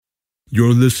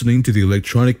You're listening to the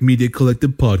Electronic Media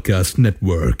Collective Podcast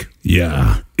Network.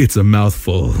 Yeah, it's a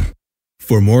mouthful.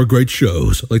 For more great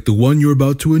shows like the one you're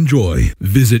about to enjoy,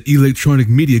 visit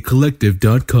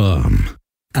electronicmediacollective.com.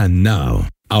 And now,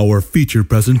 our feature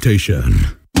presentation.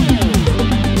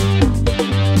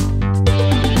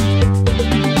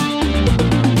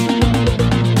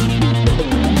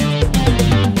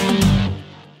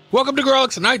 Welcome to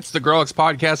Grawlix Nights, the Grawlix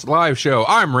Podcast live show.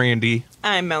 I'm Randy.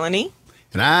 I'm Melanie.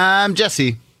 And I'm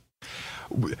Jesse.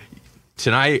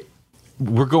 Tonight,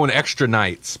 we're going extra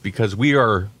nights because we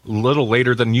are a little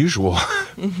later than usual.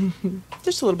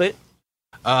 Just a little bit.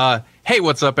 Hey,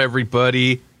 what's up,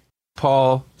 everybody?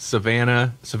 Paul,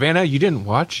 Savannah. Savannah, you didn't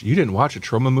watch a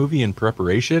trauma movie in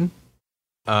preparation?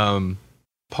 Paul,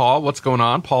 what's going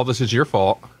on? Paul, this is your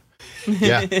fault.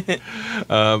 Yeah.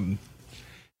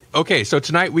 Okay, so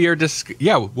tonight we are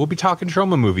we'll be talking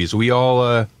trauma movies. We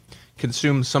all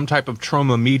consume some type of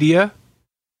trauma media,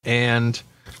 and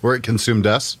Or it consumed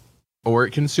us.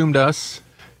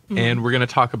 And we're going to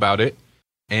talk about it.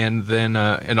 And then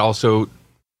and also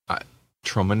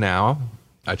Trauma Now.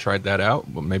 I tried that out.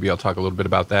 Well, maybe I'll talk a little bit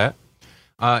about that.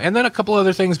 And then a couple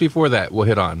other things before that we'll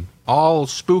hit on. All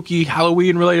spooky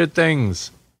Halloween related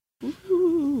things.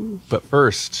 Ooh. But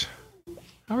first,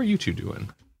 how are you two doing?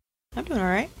 I'm doing all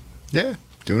right. Yeah,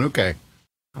 doing okay.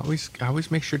 I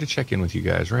always make sure to check in with you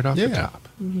guys right off the top.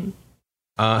 Mm-hmm.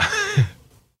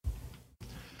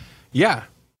 Yeah.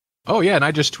 Oh yeah, and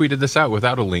I just tweeted this out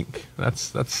without a link.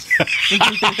 That's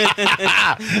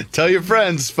Tell your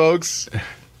friends, folks.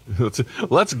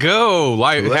 let's go.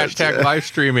 Hashtag live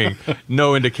streaming.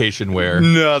 No indication where.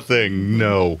 Nothing.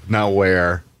 No, not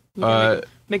where.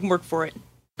 Make them work for it.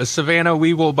 Savannah,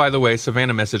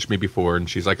 Savannah messaged me before, and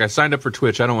she's like, I signed up for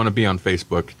Twitch. I don't want to be on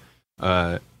Facebook.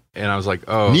 And I was like,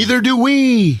 oh. Neither do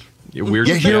we. Weird.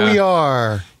 Yet here we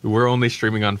are. We're only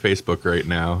streaming on Facebook right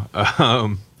now.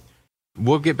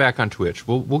 We'll get back on Twitch.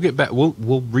 We'll get back.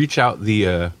 We'll reach out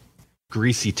the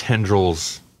greasy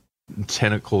tendrils,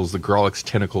 tentacles, the Grawlix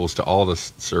tentacles to all the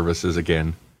services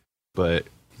again. But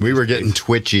We were getting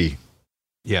twitchy.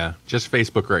 yeah, just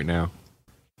Facebook right now.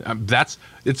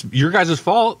 It's your guys'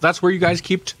 fault. That's where you guys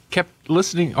kept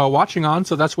listening, watching on.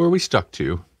 So that's where we stuck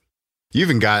to. You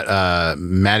even got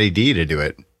Matty D to do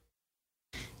it.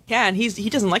 Yeah, and he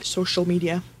doesn't like social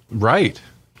media. Right.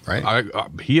 Right?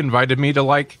 He invited me to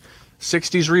 60s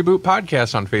Reboot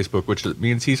podcast on Facebook, which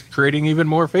means he's creating even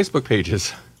more Facebook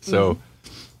pages. So,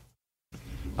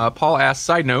 Paul asked,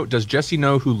 side note, does Jesse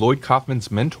know who Lloyd Kaufman's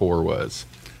mentor was?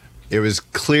 It was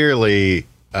clearly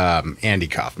Andy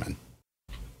Kaufman.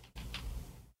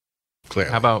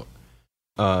 Clearly. How about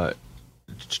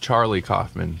Charlie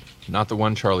Kaufman? Not the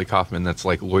one Charlie Kaufman that's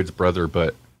like Lloyd's brother,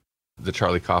 but the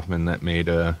Charlie Kaufman that made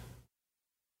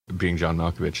Being John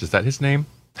Malkovich. Is that his name?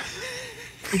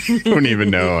 I don't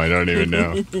even know.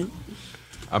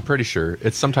 I'm pretty sure.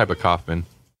 It's some type of Kaufman.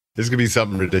 This could be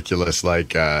something ridiculous like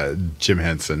Jim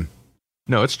Henson.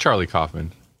 No, it's Charlie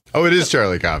Kaufman. Oh, it is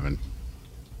Charlie Kaufman.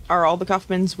 Are all the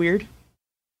Kaufmans weird?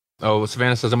 Oh,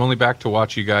 Savannah says, I'm only back to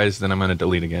watch you guys, then I'm going to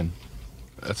delete again.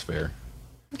 That's fair.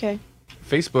 Okay.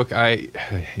 Facebook,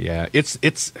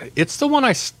 it's the one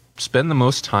I spend the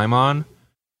most time on,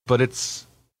 but it's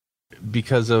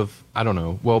because of, I don't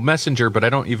know, well, Messenger, but I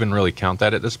don't even really count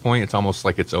that at this point. It's almost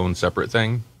like its own separate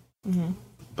thing. Mm-hmm.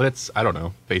 But it's, I don't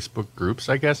know, Facebook groups,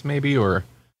 I guess, maybe, or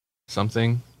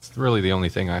something. It's really the only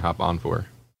thing I hop on for.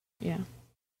 Yeah.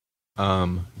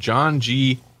 John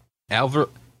G.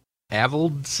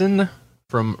 Avildsen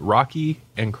from Rocky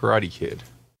and Karate Kid.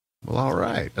 Well, all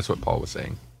right. That's what Paul was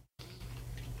saying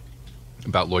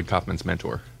about Lloyd Kaufman's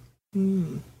mentor.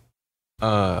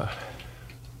 Well,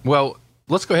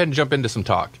 let's go ahead and jump into some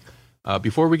talk.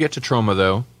 Before we get to trauma,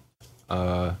 though,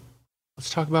 let's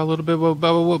talk about a little bit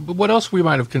about what else we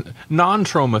might have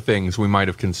non-trauma things we might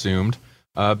have consumed.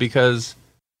 Because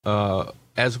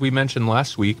as we mentioned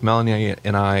last week, Melanie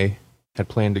and I had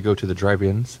planned to go to the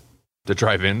drive-ins.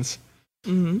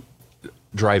 Mm-hmm.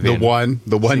 Drive-in. The one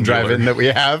Singular. drive-in that we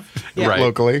have Right.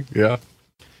 locally. Yeah.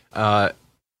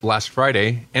 Last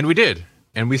Friday, and we did.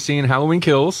 And we seen Halloween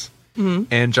Kills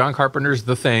and John Carpenter's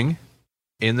The Thing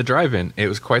in the drive-in. It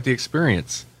was quite the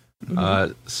experience.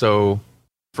 So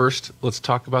first, let's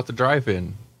talk about the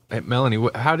drive-in. Hey, Melanie,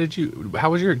 did you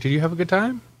have a good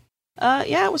time?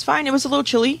 Yeah, it was fine. It was a little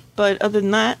chilly, but other than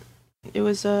that, it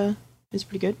was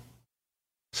pretty good.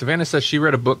 Savannah says she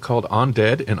read a book called On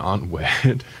Dead and On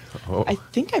Wed. Oh. I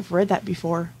think I've read that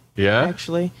before. Yeah?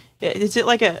 Actually. Is it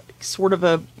like a sort of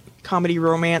a comedy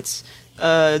romance,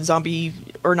 zombie,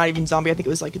 or not even zombie, I think it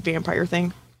was like a vampire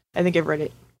thing. I think I've read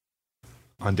it.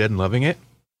 On Dead and Loving It?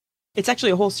 It's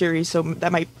actually a whole series, so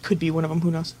that could be one of them.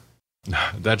 Who knows?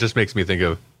 That just makes me think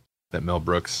of that Mel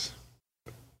Brooks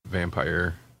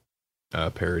vampire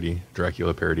parody,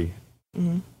 Dracula parody.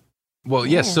 Mm-hmm. Well,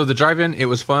 yes. So the drive-in, it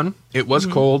was fun. It was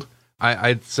cold.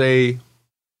 I'd say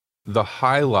the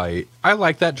highlight. I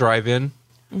like that drive-in.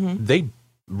 They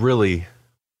really,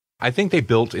 I think they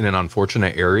built in an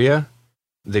unfortunate area.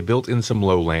 They built in some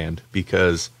lowland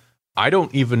because I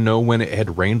don't even know when it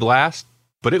had rained last,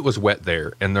 but it was wet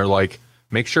there. And they're like,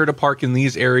 make sure to park in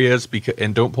these areas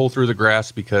and don't pull through the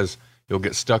grass because you'll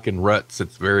get stuck in ruts.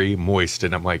 It's very moist.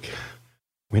 And I'm like,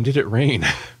 when did it rain?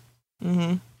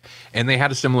 And they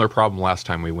had a similar problem last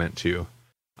time we went to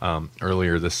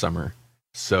earlier this summer.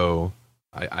 So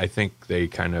I think they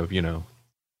kind of, a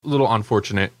little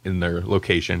unfortunate in their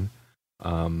location.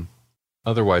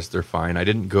 Otherwise, they're fine. I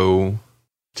didn't go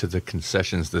to the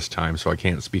concessions this time, so I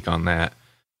can't speak on that.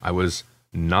 I was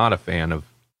not a fan of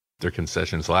their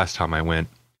concessions last time I went,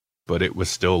 but it was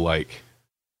still like,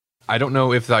 I don't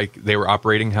know if like they were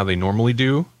operating how they normally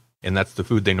do, and that's the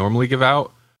food they normally give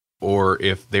out, or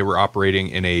if they were operating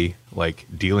in a like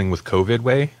dealing with COVID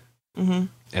way, and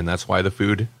that's why the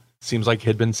food seems like it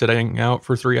had been sitting out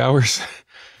for 3 hours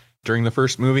during the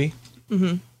first movie.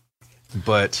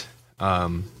 But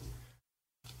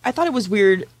I thought it was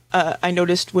weird. I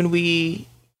noticed when I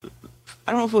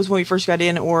don't know if it was when we first got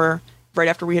in or right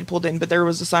after we had pulled in, but there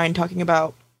was a sign talking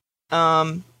about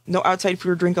no outside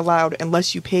food or drink allowed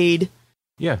unless you paid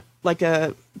like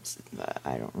I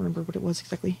don't remember what it was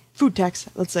exactly. Food tax,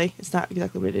 let's say. It's not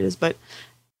exactly what it is, but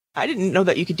I didn't know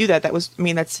that you could do that.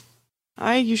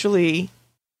 I usually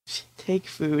take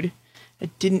food. I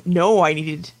didn't know I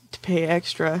needed to pay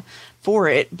extra for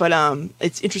it, but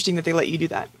it's interesting that they let you do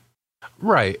that.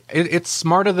 Right. It's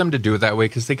smart of them to do it that way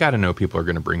because they got to know people are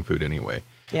going to bring food anyway.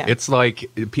 Yeah. It's like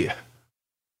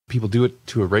people do it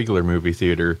to a regular movie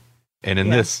theater, and in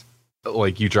this,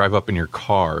 like you drive up in your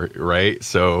car, right?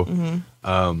 So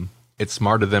it's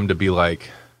smart of them to be like,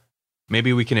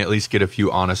 maybe we can at least get a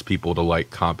few honest people to like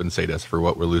compensate us for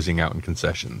what we're losing out in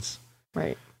concessions.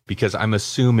 Right. Because I'm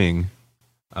assuming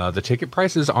the ticket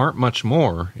prices aren't much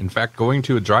more. In fact, going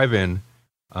to a drive-in,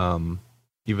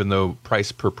 even though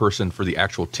price per person for the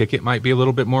actual ticket might be a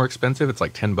little bit more expensive, it's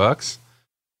like $10.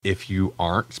 If you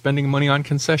aren't spending money on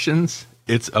concessions,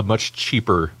 it's a much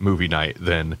cheaper movie night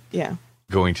than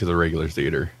going to the regular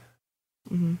theater.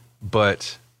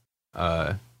 But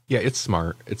it's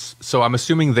smart. So I'm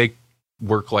assuming they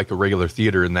work like a regular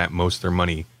theater in that most of their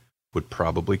money would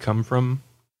probably come from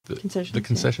the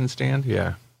concession stand.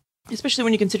 Yeah. Especially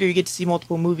when you consider you get to see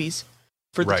multiple movies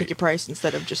for the ticket price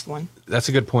instead of just one. That's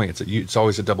a good point. It's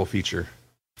always a double feature.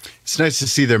 It's nice to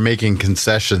see they're making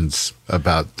concessions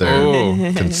about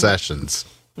their concessions.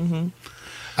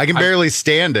 I can barely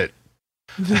stand it.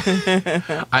 You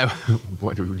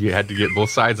had to get both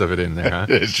sides of it in there, huh?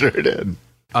 It sure did.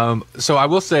 So I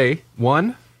will say,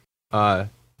 one, the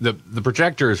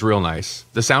projector is real nice.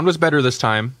 The sound was better this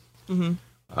time. It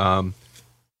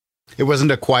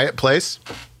wasn't A Quiet Place.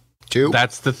 2.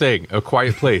 That's the thing. A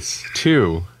Quiet Place.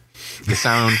 2. The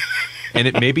sound,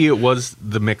 and maybe it was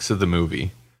the mix of the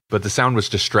movie, but the sound was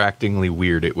distractingly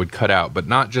weird. It would cut out, but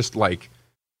not just like,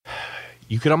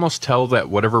 you could almost tell that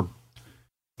whatever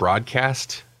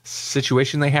broadcast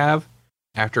situation they have,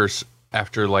 after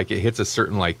like it hits a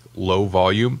certain like low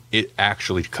volume, it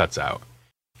actually cuts out.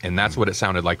 And that's what it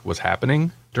sounded like was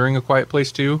happening during A Quiet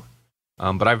Place 2.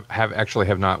 But I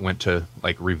have not went to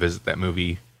like revisit that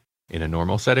movie in a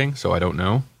normal setting, so I don't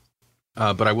know.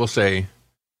 But I will say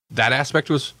that aspect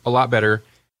was a lot better.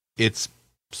 It's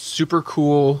super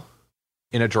cool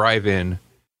in a drive-in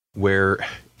where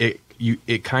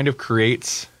it kind of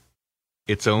creates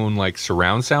its own like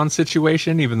surround sound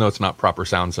situation, even though it's not proper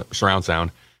surround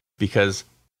sound, because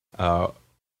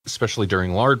especially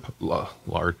during loud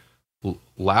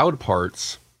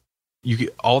parts, you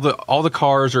get all the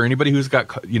cars or anybody who's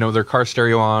got their car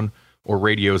stereo on or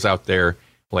radios out there,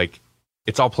 like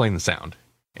it's all playing the sound,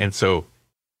 and so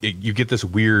you get this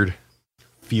weird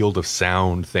field of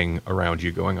sound thing around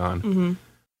you going on.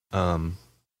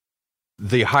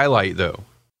 The highlight though,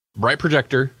 bright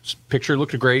projector, picture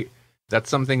looked great. That's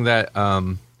something that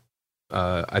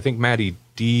I think Maddie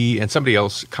D and somebody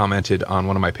else commented on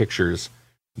one of my pictures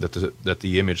that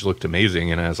the image looked amazing,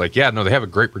 and I was like, yeah, no, they have a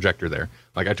great projector there.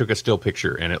 Like I took a still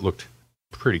picture and it looked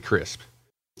pretty crisp,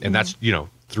 and that's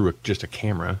through just a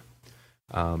camera.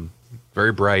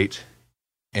 Very bright,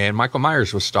 and Michael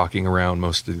Myers was stalking around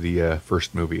most of the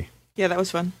first movie. Yeah, that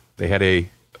was fun. They had a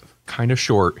kind of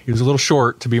short. He was a little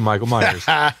short to be Michael Myers,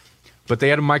 but they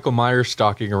had a Michael Myers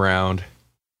stalking around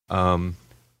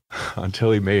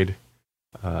until he made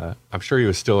I'm sure he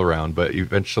was still around, but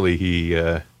eventually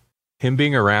him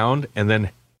being around and then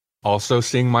also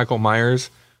seeing Michael Myers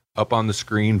up on the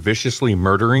screen viciously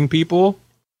murdering people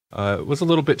was a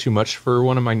little bit too much for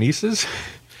one of my nieces.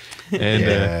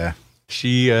 And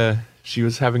she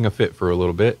was having a fit for a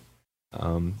little bit.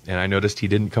 And I noticed he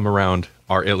didn't come around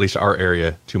at least our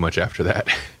area too much after that.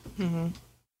 Mm-hmm.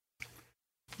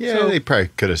 Yeah, so, they probably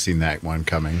could have seen that one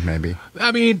coming, maybe.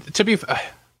 I mean,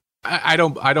 I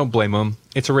don't blame them.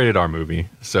 It's a rated R movie,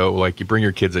 so like you bring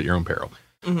your kids at your own peril.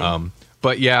 Mm-hmm.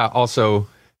 But yeah, also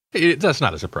that's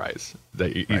not a surprise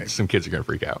that some kids are going to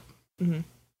freak out. Mm-hmm.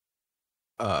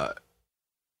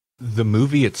 The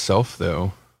movie itself,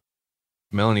 though,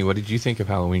 Melanie, what did you think of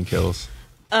Halloween Kills?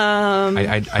 I'm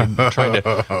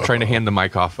trying to hand the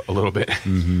mic off a little bit.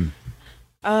 Mm-hmm.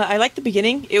 I liked the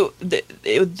beginning.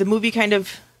 The movie kind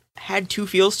of had two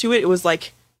feels to it. It was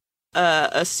like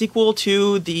a sequel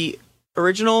to the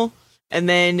original, and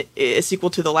then a sequel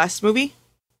to the last movie.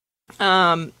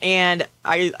 And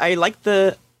I liked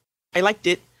it. I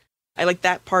liked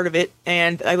that part of it,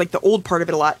 and I liked the old part of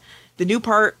it a lot. The new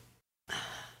part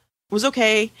was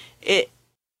okay.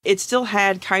 It still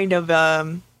had kind of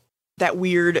that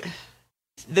weird,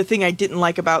 the thing I didn't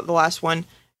like about the last one,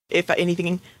 if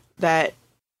anything, that,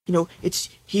 you know,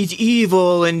 he's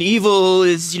evil, and evil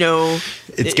is, you know,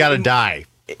 it's got to die.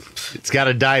 It's got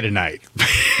to die tonight.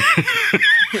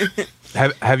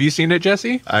 Have you seen it,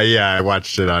 Jesse? Yeah, I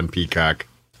watched it on Peacock.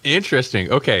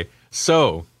 Interesting. Okay,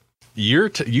 so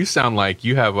you sound like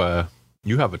you have a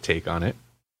take on it.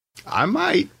 I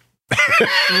might.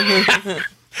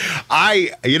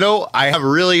 I have a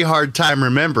really hard time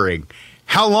remembering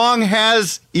how long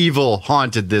has evil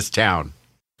haunted this town.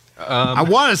 I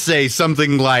want to say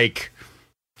something like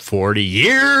 40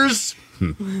 years,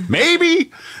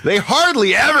 maybe. They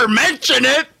hardly ever mention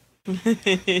it,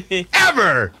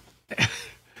 ever.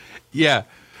 Yeah.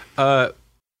 So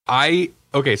I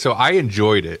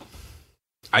enjoyed it.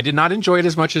 I did not enjoy it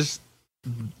as much as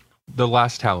the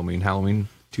last Halloween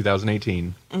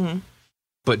 2018. Mm-hmm.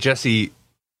 But Jesse,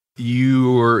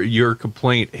 your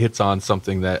complaint hits on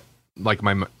something that, like,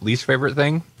 my least favorite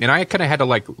thing, and I kind of had to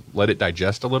like let it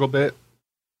digest a little bit.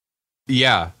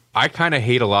 Yeah, I kind of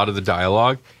hate a lot of the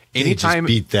dialogue. Anytime just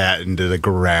beat that into the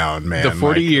ground, man. The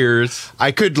 40 years,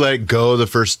 I could let it go the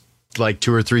first like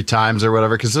 2 or 3 times or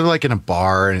whatever, because they're like in a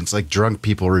bar and it's like drunk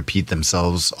people repeat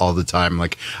themselves all the time.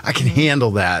 Like, I can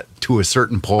handle that to a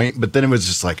certain point, but then it was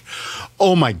just like,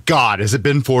 oh my God, has it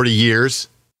been 40 years?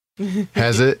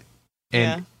 Has it?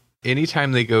 And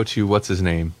anytime they go to, what's his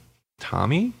name?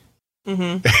 Tommy?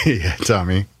 Mm-hmm. Yeah,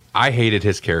 Tommy. I hated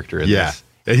his character in this.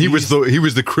 And he was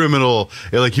the criminal,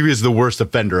 like he was the worst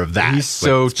offender of that. He's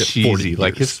so cheesy.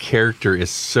 Like, his character is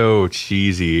so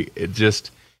cheesy. It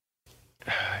just,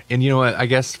 and you know what? I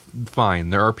guess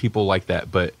fine. There are people like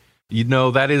that, but you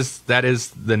know, that is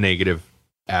the negative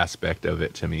aspect of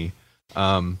it to me.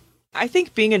 I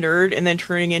think being a nerd and then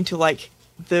turning into like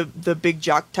the big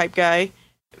jock type guy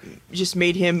just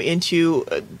made him into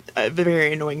a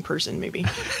very annoying person, maybe.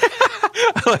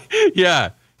 Yeah,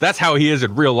 that's how he is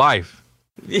in real life.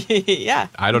 Yeah,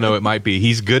 I don't know. It might be.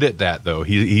 He's good at that, though.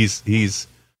 He's the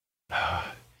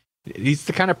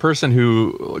kind of person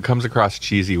who comes across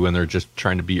cheesy when they're just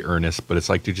trying to be earnest. But it's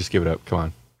like, dude, just give it up. Come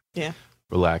on. Yeah.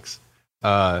 Relax.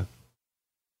 And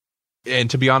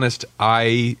to be honest,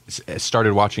 I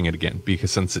started watching it again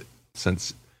because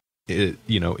since it,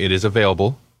 you know, it is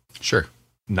available. Sure.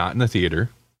 Not in the theater.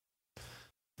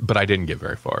 But I didn't get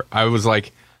very far. I was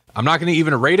like, I'm not going to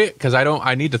even rate it because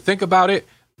I need to think about it.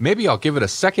 Maybe I'll give it a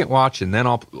second watch and then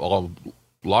I'll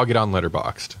log it on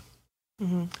Letterboxd.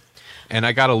 Mm-hmm. And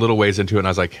I got a little ways into it and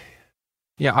I was like,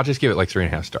 yeah, I'll just give it like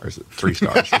 3.5 stars. 3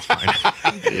 stars. That's fine.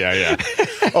 Yeah.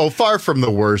 Oh, far from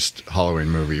the worst Halloween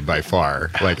movie by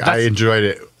far. Like, I enjoyed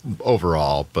it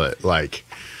overall, but like,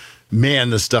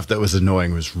 man, the stuff that was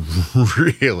annoying was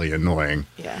really annoying.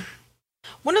 Yeah.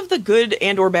 One of the good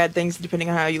and or bad things, depending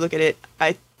on how you look at it,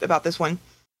 about this one,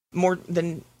 more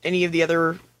than any of the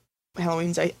other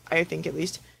Halloweens, I think at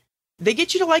least, they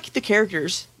get you to like the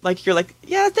characters. Like, you're like,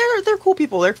 yeah, they're cool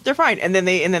people. They're fine, and then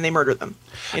they murder them.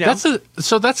 You know?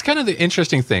 So that's kind of the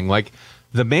interesting thing. Like,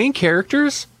 the main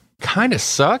characters kind of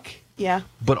suck. Yeah.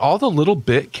 But all the little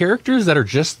bit characters that are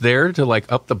just there to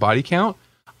like up the body count,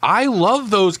 I love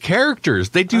those characters.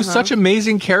 They do such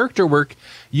amazing character work.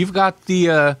 You've got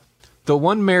the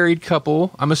one married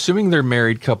couple. I'm assuming they're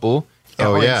married couple.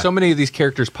 Oh, yeah. And so many of these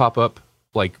characters pop up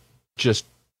like just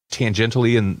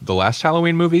tangentially in the last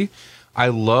Halloween movie. I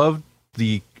love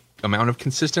the amount of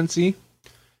consistency,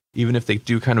 even if they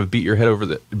do kind of beat your head over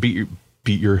the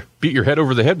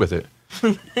head with it.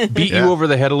 beat you over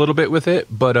the head a little bit with it,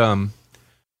 but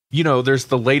there's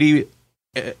the lady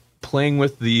playing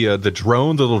with the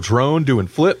drone, the little drone doing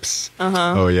flips.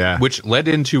 Oh yeah, which led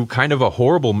into kind of a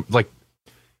horrible, like,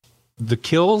 the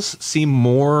kills seem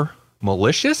more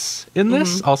malicious in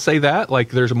this. I'll say that. Like,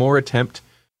 there's more attempt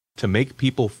to make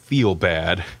people feel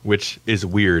bad, which is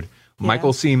weird. Yeah.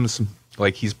 Michael seems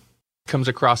like comes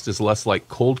across as less like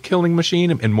cold killing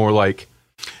machine and more like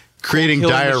creating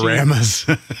dioramas.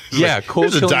 Yeah, like,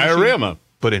 cold killing diorama, machine,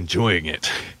 but enjoying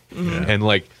it. And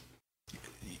like,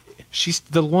 she's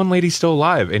the one lady's still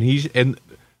alive, and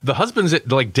the husband's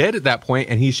like dead at that point,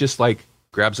 and he's just like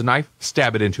grabs a knife,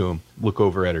 stab it into him, look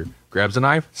over at her, grabs a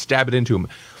knife, stab it into him.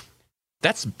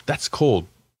 That's cold.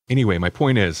 Anyway, my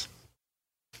point is,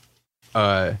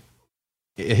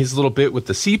 his little bit with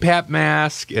the CPAP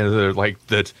mask and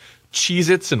the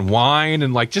Cheez-Its and wine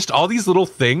and like just all these little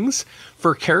things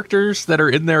for characters that are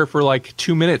in there for like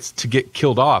 2 minutes to get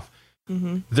killed off.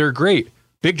 They're great.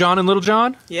 Big John and Little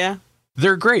John? Yeah.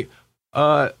 They're great.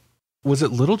 Was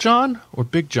it Little John or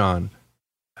Big John?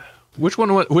 Which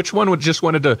one would just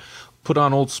wanted to put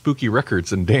on old spooky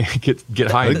records and get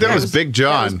high? I think that was Big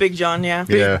John. That was Big John,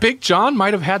 yeah. Big John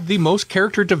might have had the most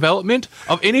character development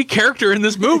of any character in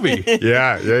this movie.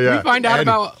 Yeah. We find out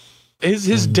about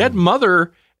his dead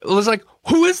mother. It was like,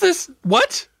 who is this?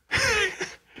 What?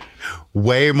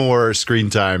 Way more screen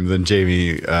time than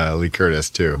Jamie Lee Curtis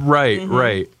too.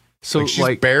 Right. So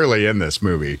she's barely in this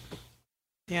movie.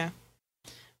 Yeah.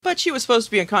 But she was supposed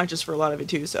to be unconscious for a lot of it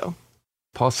too, so.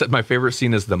 Paul said my favorite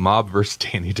scene is the mob versus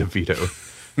Danny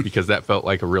DeVito because that felt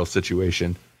like a real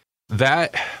situation.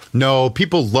 No,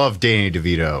 people love Danny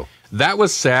DeVito. That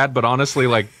was sad, but honestly,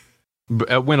 like,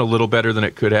 it went a little better than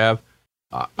it could have.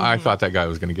 I thought that guy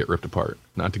was going to get ripped apart.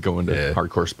 Not to go into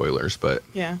hardcore spoilers, but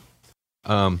yeah.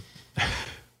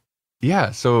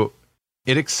 Yeah, so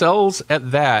it excels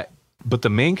at that, but the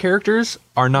main characters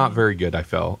are not very good, I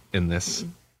felt, in this.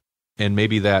 And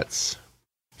maybe that's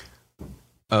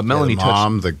Melanie the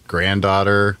mom, the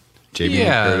granddaughter, Jamie Lee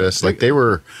Curtis. Like, they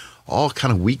were all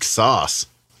kind of weak sauce.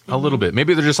 A little bit.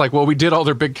 Maybe they're just like, well, we did all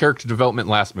their big character development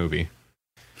last movie.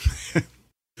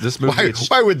 This movie.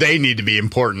 Why would they need to be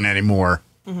important anymore?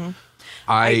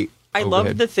 I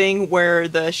loved the thing where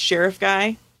the sheriff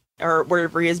guy, or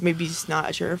wherever he is, maybe he's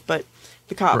not a sheriff, but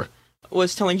the cop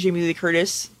was telling Jamie Lee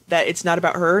Curtis that it's not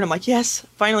about her. And I'm like, yes,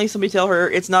 finally somebody tell her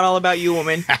it's not all about you,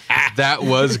 woman. That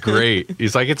was great.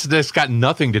 He's like, it's just got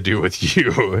nothing to do with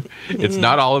you. It's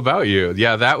not all about you.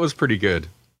 Yeah, that was pretty good.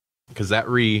 Because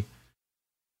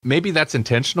maybe that's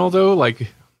intentional though.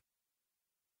 Like,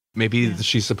 maybe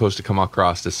she's supposed to come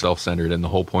across as self-centered, and the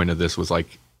whole point of this was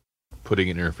like putting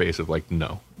it in her face of like,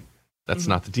 no, that's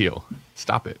not the deal.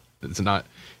 Stop it. It's not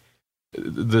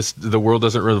this. The world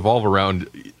doesn't revolve around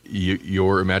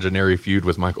your imaginary feud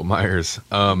with Michael Myers.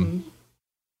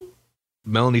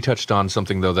 Melanie touched on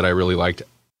something though that I really liked,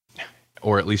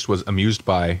 or at least was amused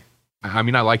by. I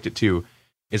mean, I liked it too.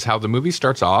 Is how the movie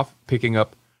starts off picking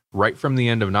up right from the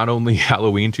end of not only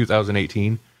Halloween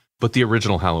 2018, but the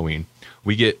original Halloween.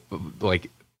 We get like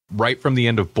right from the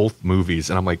end of both movies,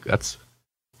 and I'm like,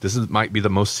 might be the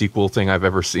most sequel thing I've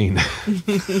ever seen.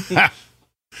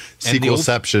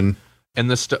 Sequelception. And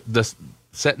the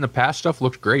set in the past stuff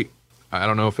looked great. I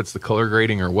don't know if it's the color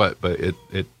grading or what, but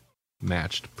it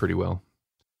matched pretty well.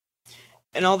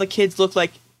 And all the kids look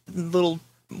like little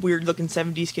weird looking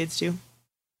 70s kids too.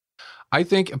 I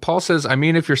think Paul says, I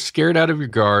mean, if you're scared out of your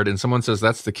guard and someone says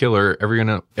that's the killer,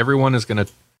 everyone is going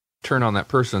to turn on that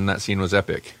person. That scene was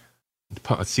epic.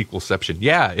 Sequelception.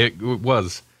 Yeah, it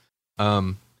was.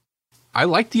 I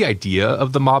like the idea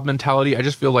of the mob mentality. I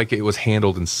just feel like it was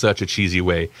handled in such a cheesy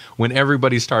way. When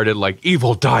everybody started like,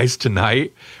 evil dies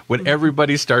tonight, when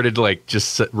everybody started like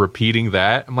just repeating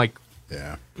that, I'm like,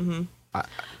 yeah.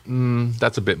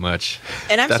 That's a bit much.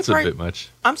 And That's a bit much.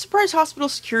 I'm surprised hospital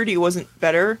security wasn't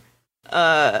better,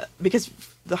 because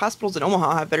the hospitals in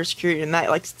Omaha have better security than that.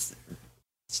 Like,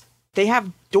 they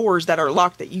have doors that are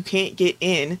locked that you can't get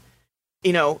in,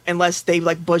 unless they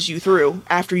like buzz you through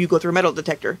after you go through a metal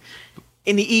detector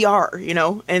in the ER,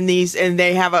 and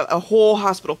they have a whole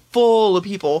hospital full of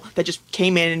people that just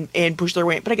came in and pushed their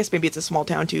way in. But I guess maybe it's a small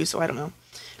town too, so I don't know.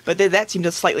 But that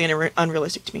seemed slightly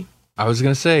unrealistic to me. I was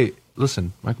going to say,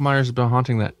 listen, Michael Myers has been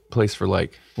haunting that place for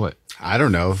like, what? I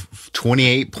don't know,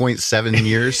 28.7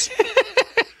 years.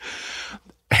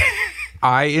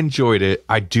 I enjoyed it.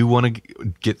 I do want to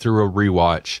get through a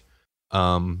rewatch.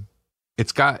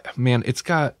 It's got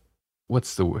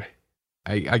what's the word?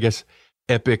 I guess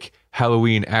epic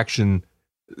Halloween action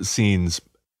scenes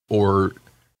or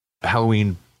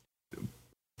Halloween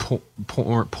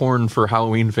porn for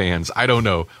Halloween fans. I don't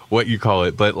know what you call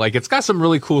it, but like it's got some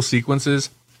really cool sequences.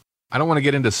 I don't want to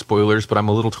get into spoilers, but I'm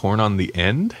a little torn on the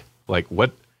end. Like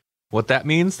what that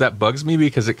means, that bugs me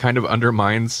because it kind of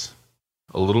undermines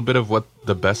a little bit of what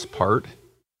the best part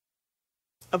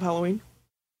Of Halloween?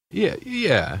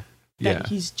 Yeah. That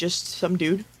he's just some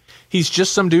dude? He's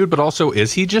just some dude, but also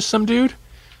is he just some dude?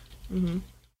 Mm-hmm.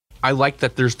 I like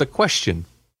that there's the question.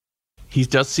 He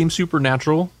does seem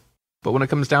supernatural, but when it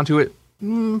comes down to it,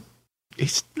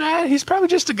 he's probably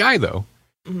just a guy, though.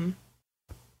 Mm-hmm.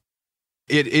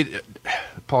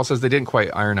 Paul says they didn't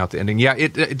quite iron out the ending. Yeah,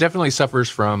 it definitely suffers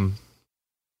from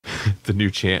the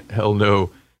new chant, hell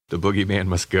no, the boogeyman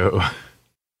must go.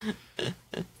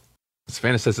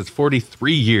 Savannah says it's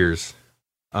 43 years.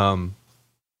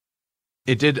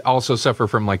 It did also suffer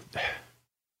from like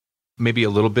maybe a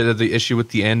little bit of the issue with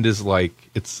the end is like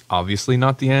it's obviously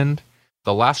not the end.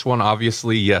 The last one,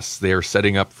 obviously, yes, they are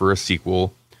setting up for a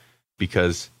sequel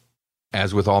because,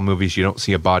 as with all movies, you don't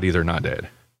see a body, they're not dead.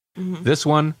 Mm-hmm. This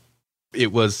one,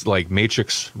 it was like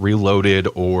Matrix Reloaded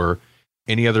or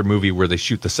any other movie where they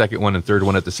shoot the second one and third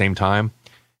one at the same time,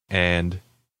 and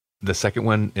the second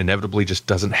one inevitably just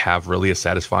doesn't have really a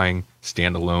satisfying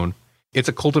standalone. It's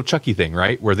a Cult of Chucky thing,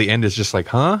 right? Where the end is just like,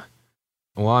 huh?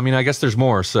 Well, I mean, I guess there's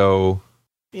more, so...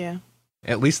 Yeah.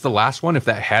 At least the last one, if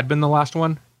that had been the last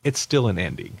one, it's still an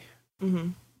ending. Mm-hmm.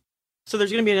 So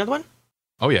there's going to be another one?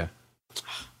 Oh, yeah.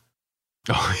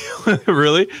 Oh,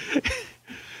 really?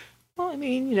 Well, I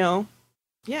mean,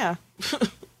 yeah.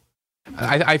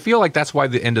 I feel like that's why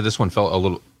the end of this one felt a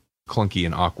little clunky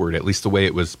and awkward, at least the way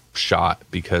it was shot,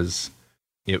 because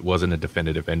it wasn't a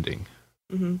definitive ending.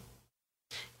 Mm-hmm.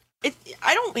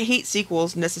 I don't hate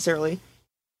sequels necessarily,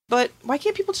 but why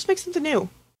can't people just make something new?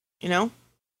 I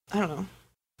don't know.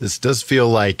 This does feel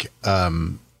like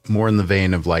more in the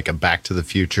vein of like a Back to the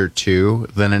Future 2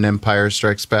 than an Empire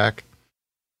Strikes Back.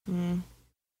 Mm.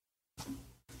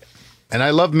 And I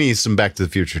love me some Back to the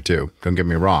Future 2, don't get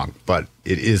me wrong, but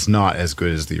it is not as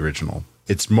good as the original.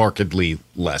 It's markedly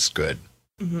less good.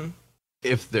 Mm-hmm.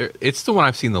 It's the one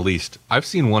I've seen the least. I've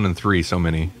seen 1 and 3 so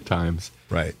many times.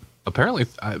 Right. Apparently,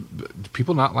 do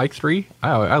people not like 3?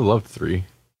 I loved 3.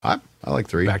 I like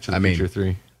 3. Back to the Future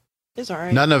 3. It's all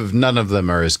right. None of them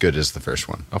are as good as the first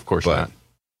one. Of course but not.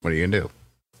 What are you gonna do?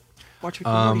 Watch Rick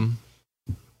and Morty.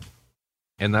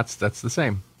 And that's the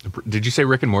same. Did you say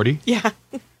Rick and Morty? Yeah.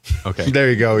 Okay. There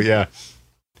you go. Yeah.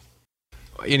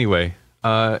 Anyway,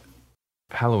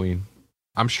 Halloween.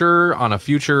 I'm sure on a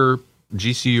future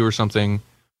GCU or something,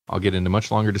 I'll get into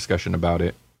much longer discussion about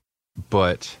it,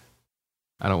 but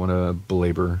I don't want to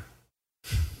belabor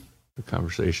the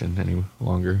conversation any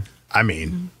longer. I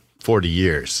mean, 40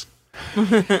 years.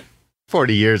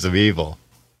 40 years of evil.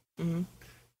 Mm-hmm.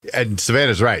 And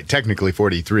Savannah's right. Technically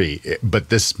 43, but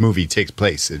this movie takes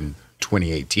place in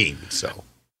 2018. So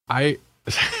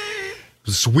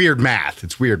it's weird math.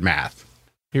 It's weird math.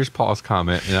 Here's Paul's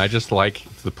comment, and I just like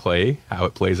the play, how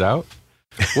it plays out.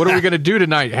 What are we going to do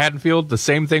tonight, Haddonfield? The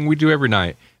same thing we do every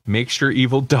night. Make sure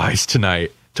evil dies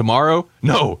tonight. Tomorrow?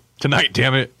 No. Tonight,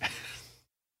 damn it.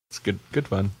 It's good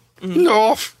fun. Mm-hmm.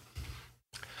 No.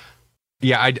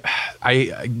 Yeah,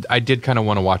 I did kind of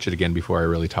want to watch it again before I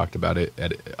really talked about it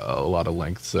at a lot of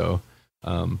length. So,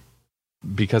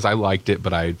 because I liked it,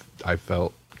 but I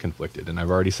felt conflicted, and I've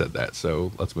already said that.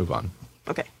 So let's move on.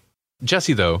 Okay.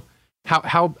 Jesse, though,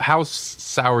 how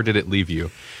sour did it leave you?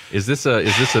 Is this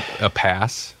a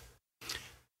pass?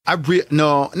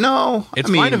 No.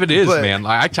 It's fine if it is, man.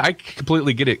 I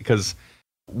completely get it because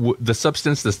the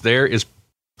substance that's there is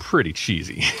pretty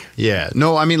cheesy. Yeah.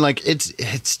 No, I mean, like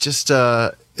it's just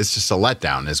a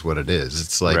letdown is what it is.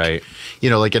 It's like, right.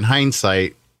 Like in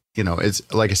hindsight,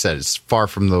 it's like I said, it's far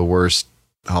from the worst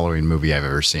Halloween movie I've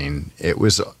ever seen. It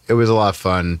was a lot of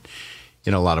fun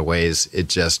in a lot of ways. It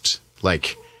just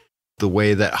like the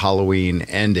way that Halloween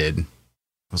ended, I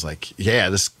was like, yeah,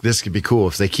 this could be cool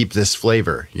if they keep this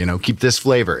flavor, keep this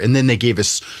flavor. And then they gave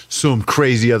us some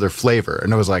crazy other flavor.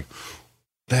 And I was like,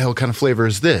 the hell kind of flavor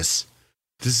is this?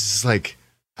 This is like,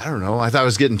 I don't know. I thought I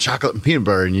was getting chocolate and peanut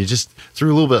butter, and you just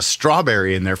threw a little bit of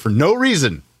strawberry in there for no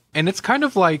reason. And it's kind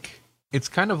of like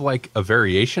a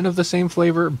variation of the same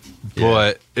flavor,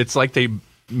 but it's like they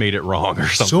made it wrong or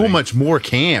something. So much more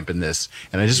camp in this,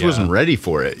 and I just wasn't ready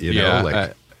for it.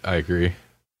 I agree.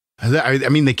 I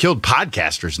mean, they killed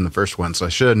podcasters in the first one, so I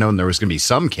should have known there was going to be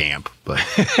some camp. But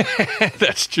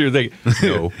that's true.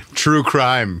 True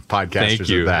crime podcasters. Thank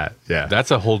you. Of that. Yeah,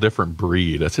 that's a whole different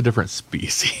breed. That's a different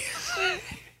species.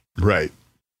 Right.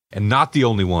 And not the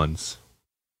only ones,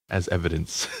 as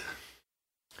evidence.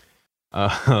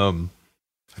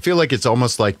 I feel like it's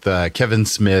almost like the Kevin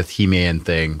Smith He-Man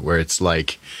thing, where it's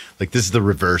like this is the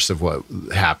reverse of what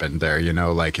happened there. You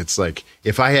know, like it's like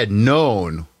if I had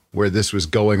known where this was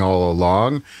going all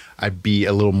along, I'd be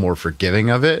a little more forgiving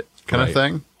of it, kind of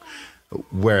thing.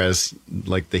 Whereas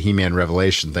like the He-Man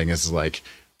Revelation thing is like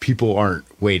people aren't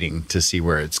waiting to see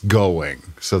where it's going,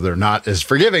 so they're not as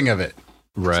forgiving of it.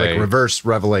 Right. It's like reverse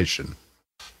Revelation.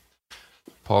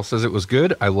 Paul says it was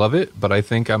good. I love it, but I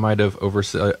think I might have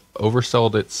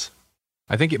oversold its.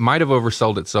 I think it might have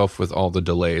oversold itself with all the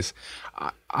delays.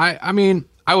 I mean,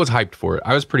 I was hyped for it.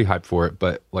 I was pretty hyped for it,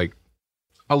 but like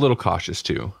a little cautious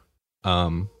too.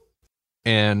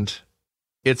 And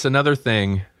it's another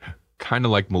thing, kind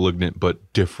of like Malignant, but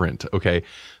different. Okay,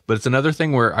 but it's another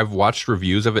thing where I've watched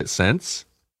reviews of it since,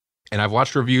 and I've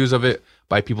watched reviews of it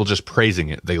by people just praising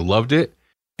it. They loved it.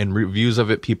 And reviews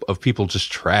of it, people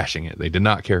just trashing it. They did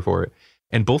not care for it.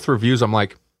 And both reviews, I'm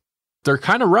like, they're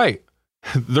kind of right.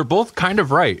 They're both kind of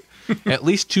right, at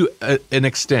least to an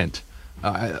extent.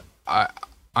 I'm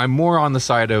more on the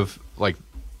side of like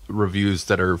reviews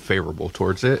that are favorable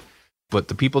towards it. But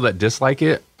the people that dislike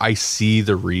it, I see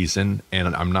the reason,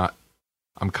 and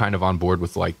I'm kind of on board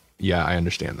with like, yeah, I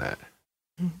understand that.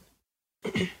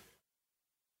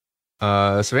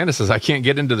 Savannah says, I can't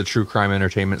get into the true crime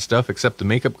entertainment stuff except the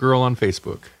makeup girl on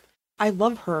Facebook. I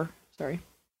love her. Sorry.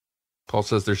 Paul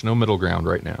says there's no middle ground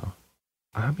right now.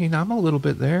 I mean, I'm a little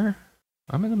bit there.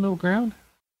 I'm in the middle ground.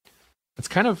 It's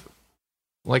kind of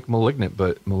like Malignant,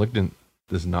 but Malignant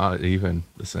is not even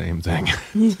the same thing.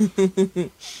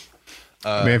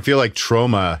 I mean, I feel like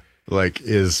Trauma like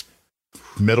is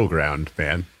middle ground,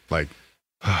 man. Like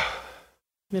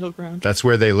Middle ground. that's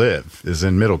where they live, is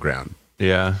in middle ground.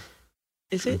 Yeah.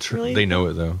 Is it really? They know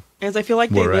it though. As I feel like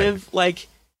they Well, right. live like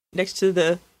next to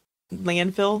the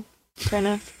landfill, kind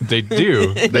of. They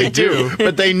do. They do,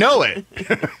 but they know it.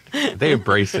 They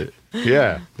embrace it.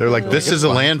 Yeah. They're like, this is a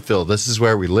landfill. This is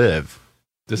where we live.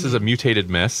 This is a mutated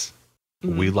mess.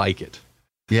 We like it.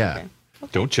 Yeah.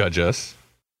 Okay. Don't judge us.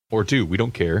 Or do. We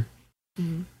don't care.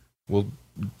 Mhm. We'll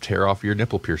tear off your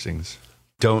nipple piercings.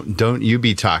 Don't you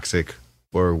be toxic,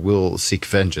 or we'll seek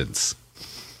vengeance.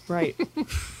 Right.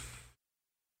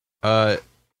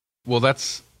 Well,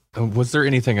 that's. Was there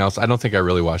anything else? I don't think I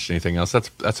really watched anything else.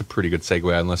 That's a pretty good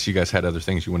segue, unless you guys had other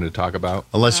things you wanted to talk about.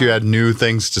 Unless you had new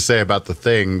things to say about the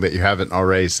thing that you haven't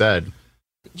already said.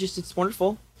 Just it's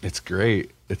wonderful. It's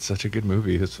great. It's such a good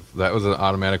movie. That was an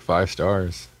automatic 5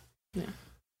 stars. Yeah.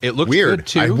 It looked Weird. good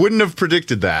too. I wouldn't have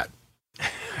predicted that.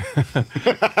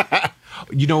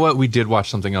 You know what? We did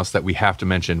watch something else that we have to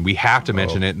mention. We have to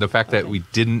mention it. The fact that we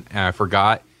didn't, I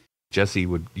forgot. Jesse,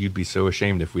 you'd be so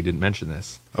ashamed if we didn't mention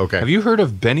this. Okay. Have you heard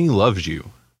of Benny Loves You?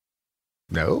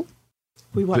 No?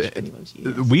 We watched Benny Loves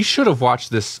You. Yes. We should have watched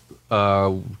this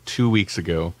 2 weeks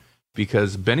ago,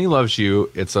 because Benny Loves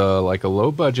You, it's a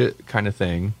low budget kind of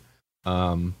thing,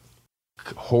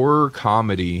 horror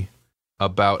comedy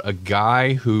about a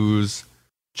guy whose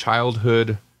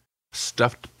childhood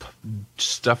stuffed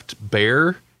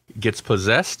bear gets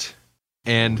possessed,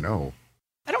 and No.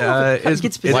 I don't know if it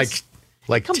gets possessed.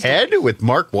 Like Ted with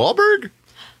Mark Wahlberg?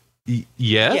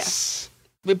 yes,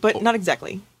 but not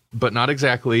exactly. but not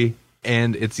exactly.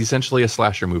 And it's essentially a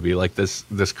slasher movie. Like this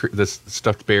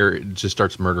stuffed bear just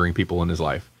starts murdering people in his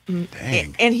life.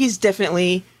 Dang. And he's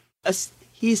definitely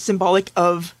he's symbolic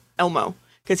of Elmo,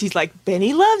 because he's like,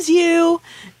 Benny loves you,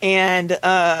 and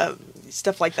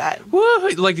stuff like that. Whoa,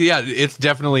 like, yeah, it's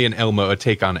definitely a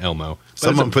take on Elmo. But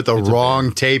Someone put the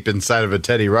wrong tape inside of a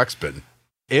Teddy Ruxpin.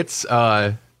 It's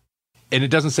and it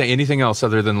doesn't say anything else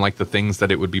other than like the things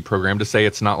that it would be programmed to say.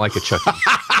 It's not like a Chucky,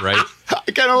 right?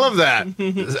 I kind of love that.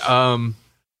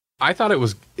 I thought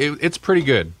it's pretty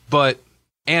good,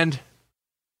 and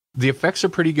the effects are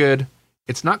pretty good.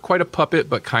 It's not quite a puppet,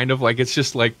 but kind of like, it's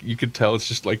just like, you could tell it's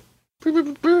just like,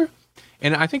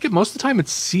 and I think most of the time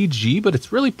it's CG, but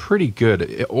it's really pretty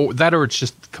good. Or it's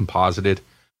just composited.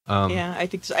 Yeah, I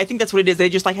think so. I think that's what it is. They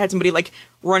just like had somebody like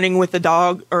running with a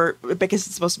dog, or because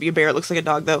it's supposed to be a bear, it looks like a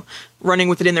dog though, running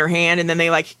with it in their hand, and then they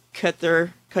like cut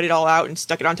it all out and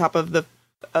stuck it on top of the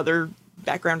other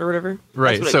background or whatever.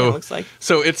 Right. That's what So it looks like.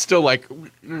 So it's still like,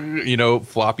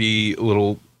 floppy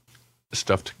little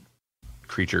stuffed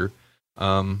creature,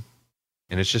 and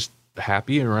it's just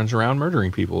happy and runs around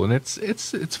murdering people, and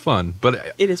it's fun.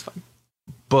 But It is fun.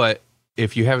 But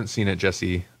if you haven't seen it,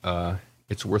 Jesse,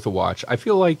 it's worth a watch. I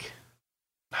feel like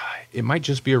it might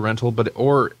just be a rental,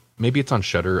 or maybe it's on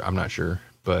Shudder. I'm not sure,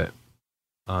 but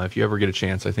if you ever get a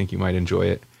chance, I think you might enjoy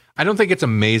it. I don't think it's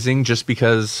amazing, just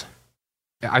because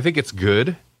I think it's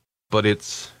good, but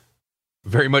it's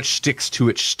very much sticks to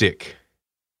its shtick.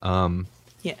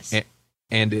 Yes.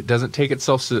 and it doesn't take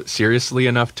itself seriously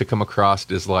enough to come across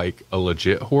as like a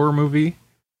legit horror movie.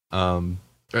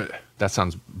 That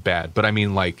sounds bad, but I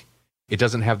mean, like, it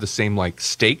doesn't have the same like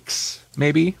stakes,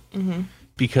 maybe,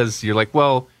 because you're like,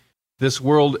 well, this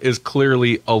world is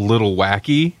clearly a little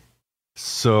wacky,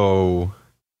 so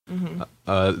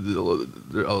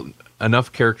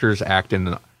enough characters act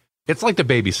in. It's like The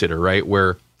Babysitter, right,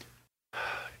 where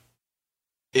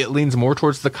it leans more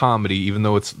towards the comedy, even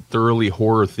though it's thoroughly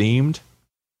horror themed,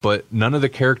 but none of the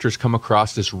characters come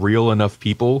across as real enough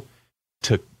people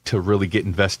to really get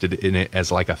invested in it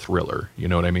as like a thriller. You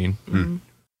know what I mean? Mm-hmm.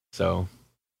 So,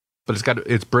 but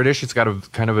it's British. It's got a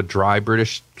kind of a dry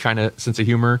British kind of sense of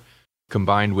humor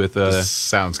combined with this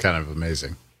sounds kind of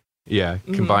amazing. Yeah,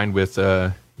 combined with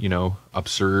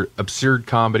absurd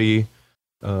comedy,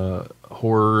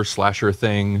 horror slasher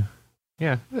thing.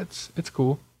 Yeah, it's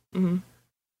cool. Mm-hmm.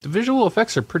 The visual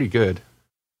effects are pretty good.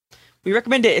 We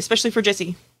recommend it, especially for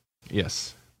Jesse.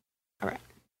 Yes. All right.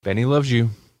 Benny loves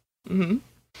you. Mm-hmm.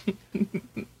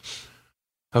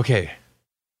 Okay.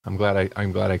 I'm glad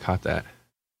I caught that.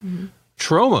 Mm-hmm.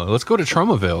 Troma. Let's go to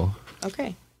Tromaville.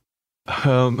 Okay.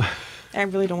 I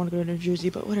really don't want to go to New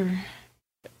Jersey, but whatever.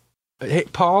 Hey,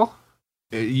 Paul,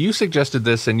 you suggested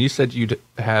this and you said you'd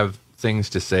have things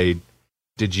to say.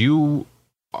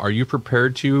 Are you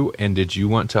prepared to, and did you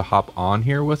want to hop on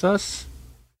here with us?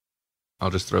 I'll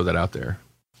just throw that out there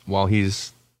while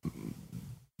he's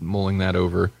mulling that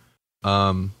over.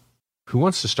 Who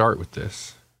wants to start with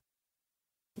this?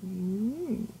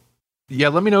 Yeah,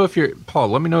 let me know if you're Paul.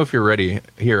 Let me know if you're ready.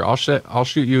 Here, I'll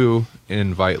shoot you an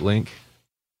invite link.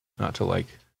 Not to like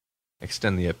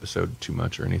extend the episode too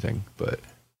much or anything, but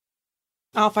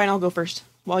Oh, fine. I'll go first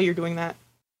while you're doing that.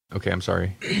 Okay, I'm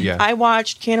sorry. Yeah. I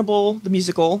watched Cannibal the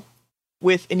Musical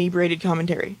with inebriated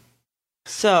commentary.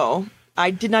 So,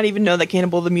 I did not even know that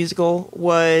Cannibal the Musical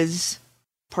was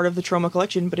part of the Troma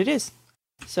collection, but it is.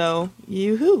 So,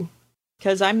 yoo-hoo.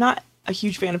 Because I'm not a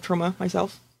huge fan of Troma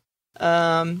myself.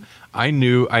 I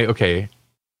knew,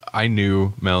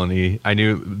 Melanie.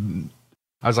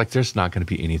 I was like, there's not going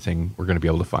to be anything we're going to be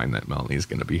able to find that Melanie's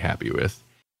going to be happy with.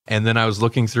 And then I was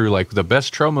looking through like the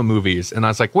best Troma movies, and I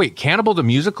was like, wait, Cannibal the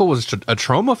Musical was a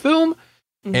Troma film?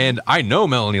 Mm-hmm. And I know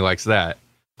Melanie likes that.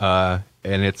 And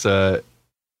it's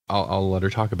I'll let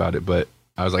her talk about it, but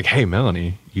I was like, hey,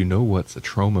 Melanie, you know what's a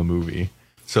Troma movie?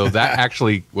 So that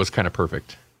actually was kind of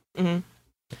perfect.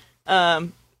 Mm-hmm.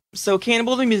 So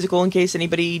Cannibal the Musical, in case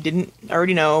anybody didn't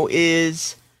already know,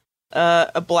 is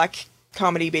a black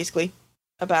comedy, basically,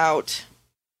 about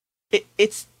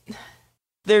it's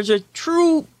there's a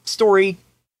true story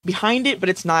behind it, but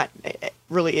it's not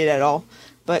really it at all.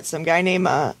 But some guy named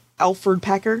Alfred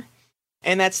Packer,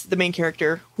 and that's the main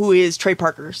character, who is Trey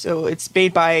Parker. So it's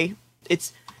made by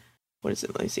what is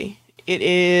it? Let me see. It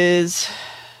is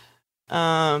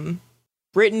written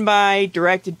by,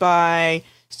 directed by,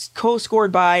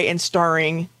 co-scored by, and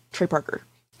starring Trey Parker.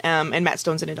 And Matt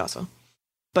Stone's in it also.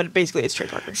 But basically it's Trey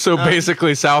Parker. So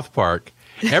basically South Park.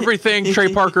 Everything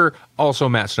Trey Parker, also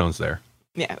Matt Stone's there.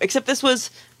 Yeah, except this was,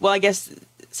 well, I guess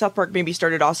South Park maybe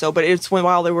started also, but it's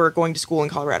while they were going to school in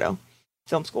Colorado,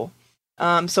 film school.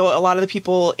 So a lot of the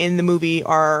people in the movie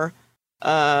are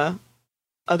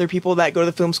other people that go to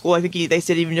the film school. I think they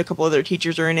said even a couple of their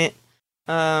teachers are in it.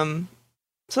 So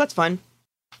that's fun.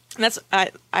 And that's I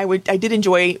did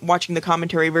enjoy watching the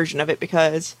commentary version of it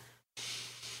because,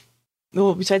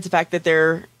 well, besides the fact that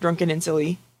they're drunken and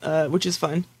silly, which is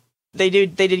fun, they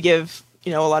did give a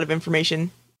lot of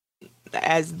information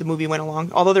as the movie went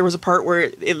along. Although there was a part where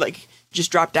it like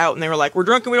just dropped out and they were like, we're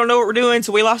drunk and we don't know what we're doing,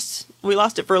 so we lost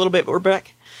it for a little bit, but we're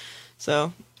back.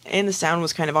 So, and the sound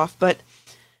was kind of off, but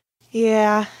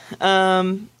yeah.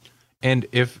 And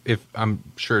if I'm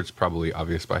sure it's probably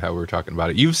obvious by how we were talking about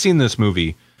it, you've seen this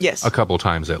movie yes, a couple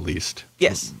times at least.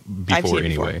 Yes. I've seen it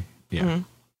anyway. Yeah. Mm-hmm.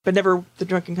 But never the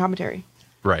drunken commentary.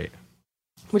 Right.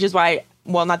 Which is why,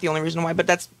 well, not the only reason why, but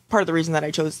that's part of the reason that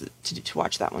I chose to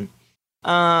watch that one.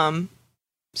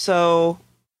 So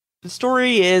the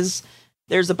story is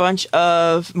there's a bunch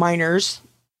of miners,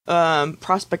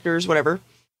 prospectors, whatever,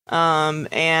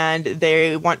 and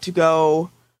they want to go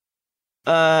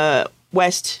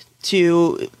west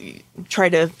to try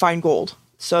to find gold.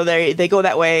 So they go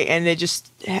that way, and it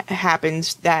just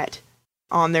happens that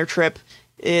on their trip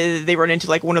they run into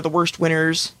like one of the worst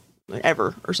winters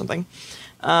ever or something,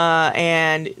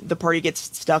 and the party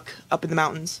gets stuck up in the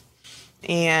mountains,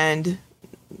 and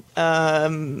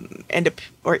end up,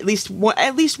 or at least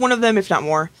one of them, if not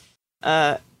more,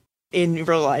 in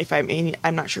real life. I mean,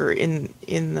 I'm not sure in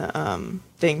the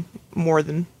thing more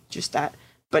than just that,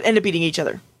 but end up beating each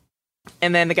other.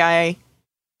 And then the guy,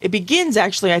 it begins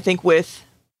actually, I think, with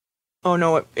Oh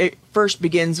no! It first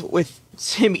begins with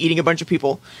him eating a bunch of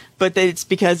people, but it's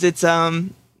because it's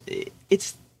the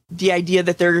idea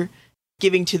that they're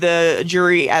giving to the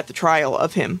jury at the trial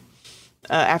of him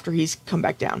after he's come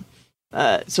back down.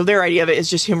 So their idea of it is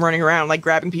just him running around like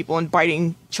grabbing people and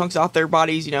biting chunks off their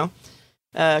bodies,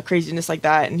 craziness like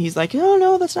that. And he's like, "Oh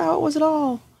no, that's not how it was at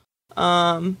all."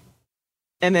 And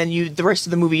then the rest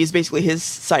of the movie is basically his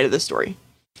side of the story.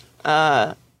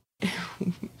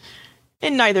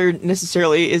 And neither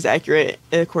necessarily is accurate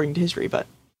according to history, but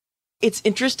it's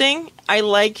interesting. I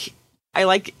like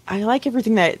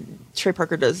everything that Trey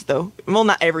Parker does, though. Well,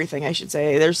 not everything, I should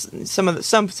say. There's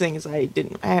some things I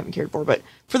haven't cared for, but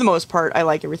for the most part, I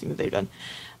like everything that they've done.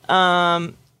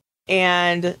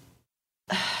 And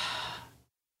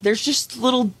there's just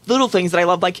little things that I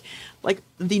love, like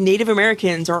the Native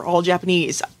Americans are all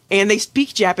Japanese, and they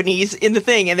speak Japanese in the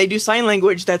thing, and they do sign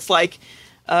language that's like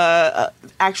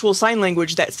actual sign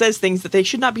language that says things that they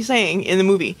should not be saying in the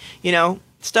movie,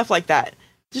 stuff like that.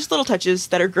 Just little touches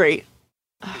that are great.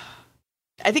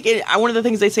 I think one of the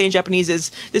things they say in Japanese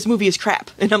is, "This movie is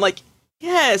crap," and I'm like,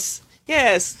 yes,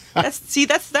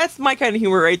 that's my kind of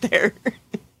humor right there.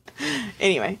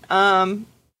 Anyway,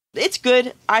 it's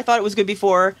good. I thought it was good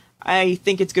before. I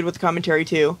think it's good with the commentary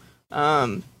too.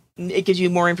 It gives you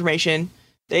more information.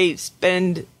 They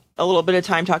spend a little bit of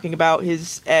time talking about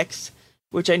his ex,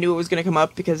 which I knew it was going to come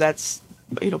up because that's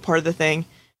part of the thing.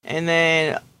 And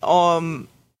then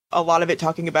a lot of it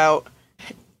talking about,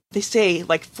 they say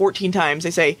like 14 times,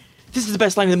 they say, "This is the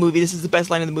best line of the movie. This is the best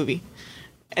line of the movie,"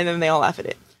 and then they all laugh at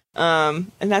it.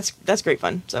 And that's great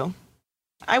fun. So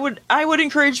I would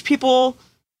encourage people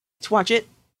to watch it,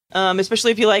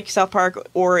 especially if you like South Park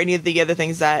or any of the other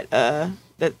things that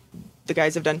that the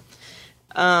guys have done.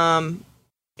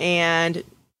 And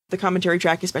the commentary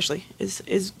track especially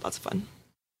is lots of fun.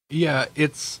 Yeah,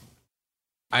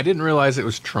 I didn't realize it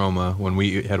was Troma when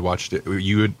we had watched it.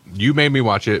 You made me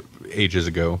watch it ages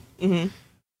ago. Mm-hmm.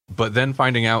 But then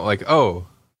finding out like, oh,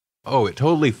 it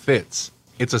totally fits.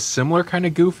 It's a similar kind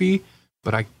of goofy,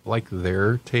 but I like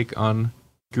their take on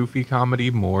goofy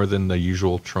comedy more than the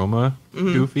usual Troma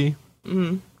goofy.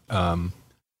 Mm-hmm.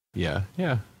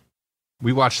 Yeah.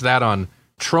 We watched that on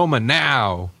Troma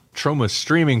Now, Troma's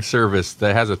streaming service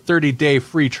that has a 30-day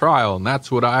free trial, and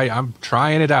that's what I'm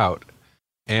trying it out.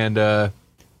 And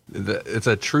it's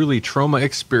a truly Troma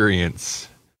experience.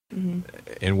 Mm-hmm.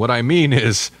 And what I mean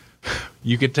is,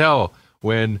 you could tell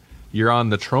when you're on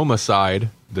the Troma side,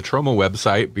 the Troma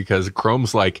website, because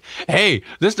Chrome's like, "Hey,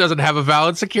 this doesn't have a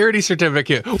valid security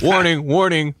certificate.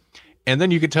 Warning." And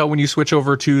then you could tell when you switch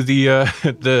over to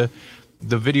the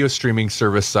video streaming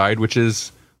service side, which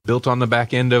is built on the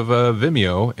back end of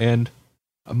Vimeo and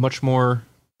a much more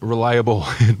reliable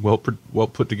and well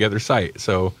put together site.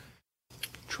 So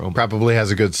Troma probably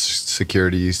has a good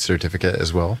security certificate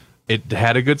as well. It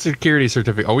had a good security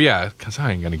certificate. Oh yeah, because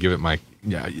I ain't gonna give it my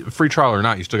free trial or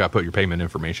not. You still got to put your payment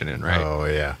information in, right? Oh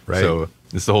yeah, right. So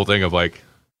it's the whole thing of like,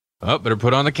 better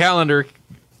put on the calendar,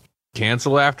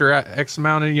 cancel after X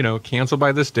amount of cancel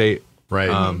by this date. Right.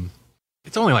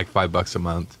 It's only like $5 a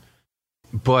month,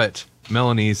 but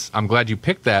Melanie's, I'm glad you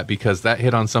picked that because that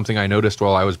hit on something I noticed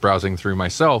while I was browsing through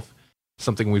myself.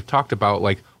 Something we've talked about,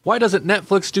 like, why doesn't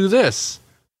Netflix do this?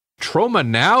 Troma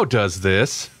Now does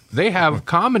this. They have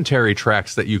commentary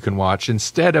tracks that you can watch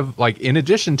instead of, like, in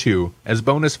addition to, as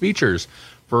bonus features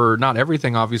for not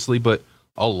everything, obviously, but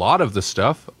a lot of the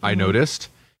stuff I noticed,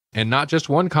 and not just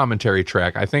one commentary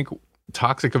track. I think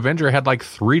Toxic Avenger had like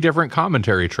 3 different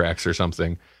commentary tracks or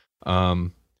something.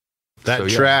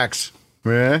 Tracks.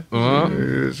 Yeah.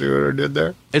 See what I did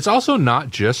there? It's also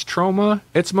not just Troma.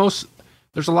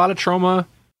 There's a lot of Troma.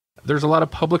 There's a lot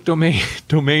of public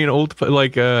domain old,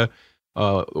 like white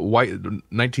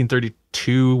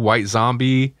 1932 White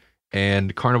Zombie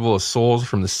and Carnival of Souls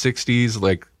from the 60s,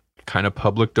 like kind of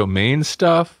public domain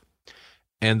stuff.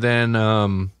 And then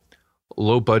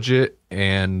low budget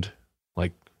and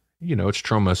like, it's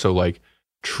Troma. So like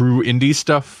true indie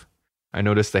stuff. I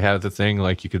noticed they have the thing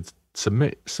like you could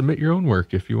submit your own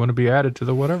work if you want to be added to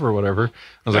the whatever. I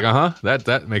was like,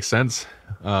 that makes sense.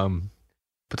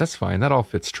 But that's fine. That all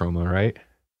fits Troma, right?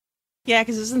 Yeah,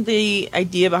 because isn't the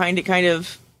idea behind it kind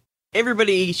of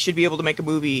everybody should be able to make a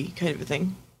movie kind of a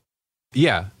thing?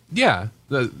 Yeah.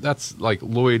 That's like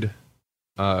Lloyd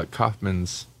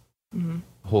Kaufman's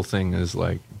whole thing is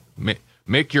like,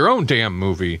 make your own damn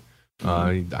movie.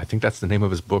 I think that's the name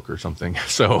of his book or something.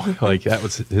 So like that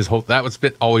was his whole.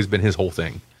 Always been his whole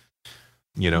thing.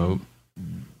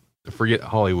 Forget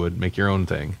Hollywood, make your own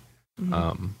thing.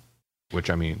 Which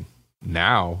I mean,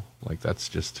 now like that's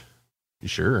just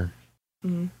sure.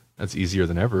 That's easier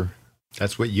than ever.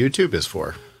 That's what YouTube is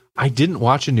for. I didn't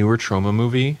watch a newer Troma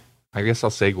movie. I guess I'll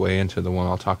segue into the one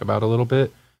I'll talk about a little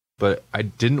bit. But I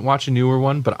didn't watch a newer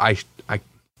one, but I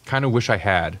kind of wish I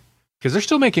had. Because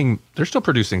they're still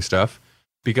producing stuff.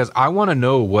 Because I want to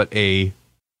know what a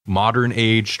modern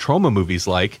age Troma movie's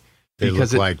like. They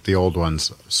look like the old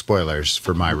ones. Spoilers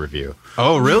for my review.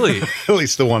 Oh, really? At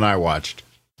least the one I watched.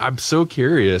 I'm so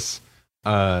curious.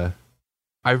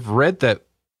 I've read that,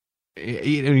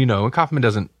 and Kaufman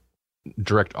doesn't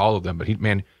direct all of them, but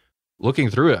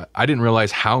looking through it, I didn't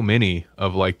realize how many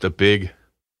of like the big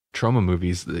Troma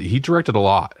movies he directed. A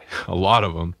lot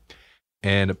of them.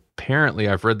 And apparently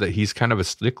I've read that he's kind of a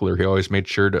stickler. He always made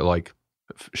sure to like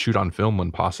shoot on film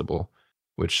when possible,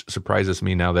 which surprises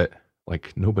me now that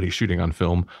like nobody's shooting on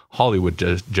film. Hollywood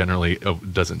generally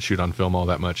doesn't shoot on film all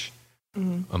that much.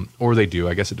 Mm-hmm. Or they do.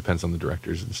 I guess it depends on the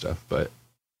directors and stuff. But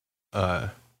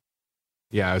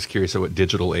yeah, I was curious of what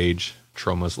digital age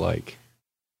Troma's like.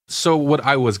 So what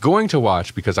I was going to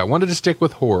watch, because I wanted to stick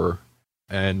with horror,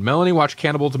 and Melanie watched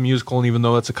Cannibal the Musical, and even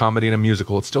though it's a comedy and a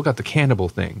musical, it's still got the cannibal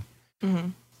thing. Mm-hmm.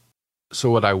 So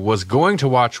what I was going to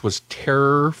watch was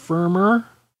Terror Firmer,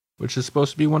 which is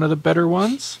supposed to be one of the better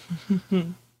ones.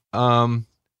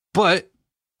 But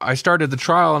I started the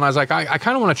trial and I was like, I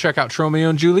kind of want to check out Tromeo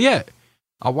and Juliet.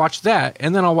 I'll watch that,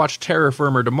 and then I'll watch Terror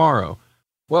Firmer tomorrow.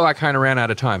 Well, I kind of ran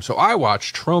out of time, so I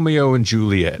watched Tromeo and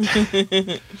Juliet.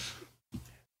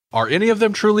 Are any of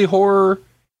them truly horror?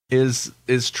 Is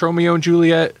Tromeo and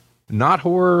Juliet not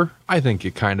horror? I think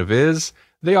it kind of is.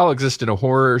 They all exist in a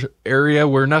horror area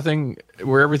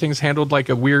where everything's handled like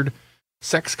a weird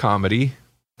sex comedy,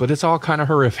 but it's all kind of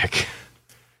horrific.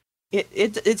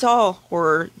 It's all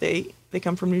horror. They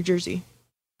come from New Jersey.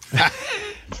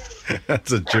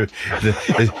 That's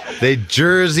they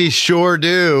Jersey sure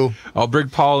do. I'll bring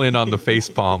Paul in on the face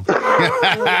palm.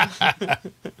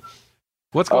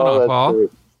 What's going on, Paul?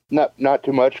 Great. Not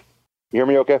too much. You hear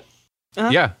me okay? Uh-huh.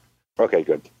 Yeah. Okay,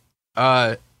 good.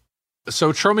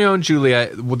 So Tromeo and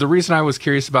Juliet, the reason I was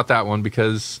curious about that one,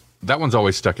 because that one's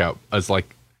always stuck out as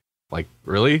like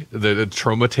really the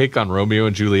Troma take on Romeo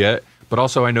and Juliet, but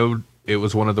also I know it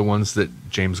was one of the ones that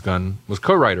James Gunn was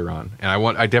co-writer on, and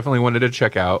I definitely wanted to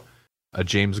check out a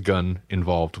James Gunn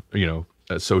involved,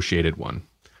 associated one.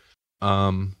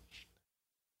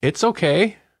 It's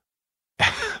okay.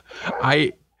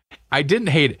 I didn't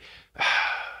hate it.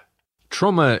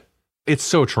 Troma, it's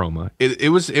so Troma. It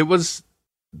was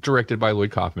directed by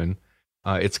Lloyd Kaufman.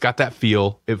 It's got that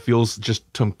feel. It feels just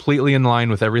completely in line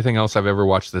with everything else I've ever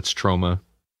watched that's Troma.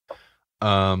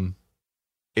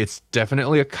 It's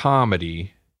definitely a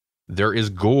comedy. There is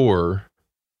gore.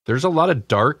 There's a lot of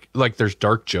there's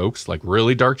dark jokes, like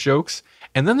really dark jokes.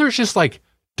 And then there's just like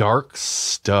dark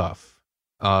stuff.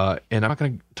 And I'm not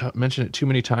going to mention it too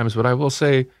many times, but I will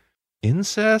say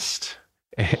incest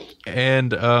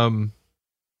and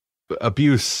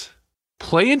abuse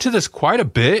play into this quite a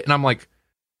bit. And I'm like,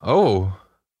 oh,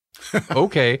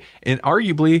 okay. And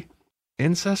arguably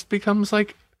incest becomes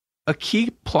like a key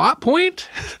plot point.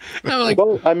 And I'm like,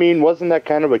 well, I mean, wasn't that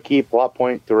kind of a key plot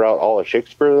point throughout all of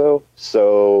Shakespeare, though?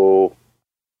 So,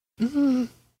 no,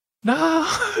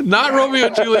 not Romeo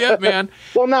and Juliet, man.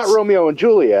 Well, not Romeo and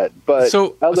Juliet, but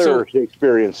other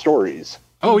Shakespearean stories.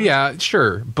 Oh yeah,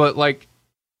 sure, but like,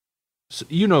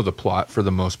 you know the plot for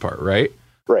the most part, right?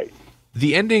 Right.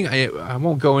 The ending, I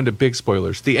won't go into big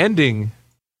spoilers. The ending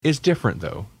is different,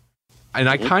 though, and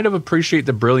I kind of appreciate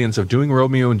the brilliance of doing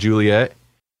Romeo and Juliet,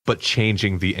 but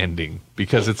changing the ending,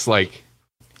 because it's like,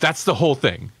 that's the whole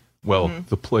thing. Well,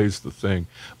 the play's the thing,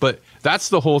 but that's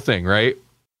the whole thing, right?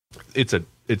 It's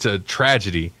a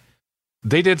tragedy.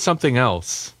 They did something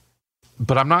else,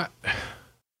 but I'm not.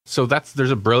 So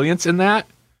there's a brilliance in that.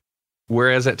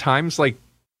 Whereas at times, like,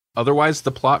 otherwise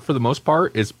the plot for the most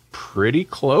part is pretty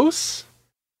close.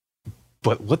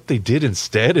 But what they did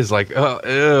instead is like,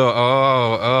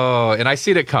 oh, and I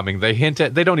see it coming. They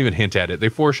don't even hint at it. They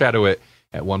foreshadow it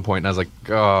at one point, and I was like,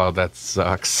 oh, that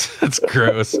sucks. That's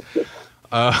gross.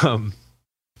 The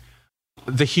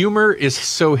humor is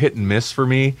so hit and miss for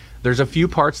me. There's a few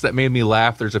parts that made me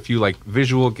laugh. There's a few like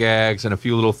visual gags and a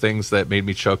few little things that made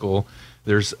me chuckle.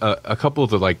 There's a couple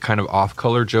of the like kind of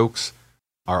off-color jokes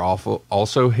are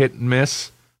also hit and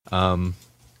miss. But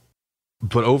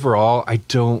overall, I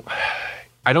don't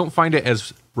find it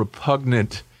as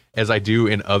repugnant as I do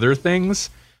in other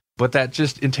things. But that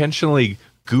just intentionally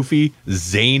goofy,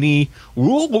 zany,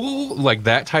 like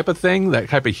that type of thing, that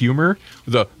type of humor.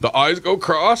 The eyes go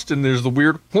crossed and there's the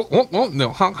weird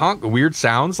honk honk weird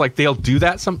sounds. Like they'll do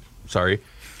that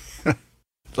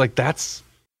like that's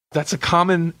a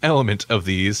common element of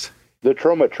these. The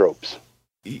Troma tropes.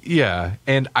 Yeah,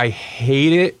 and I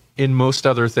hate it in most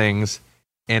other things,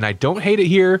 and I don't hate it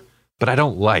here, but I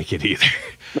don't like it either.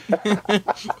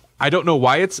 I don't know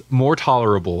why it's more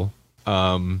tolerable,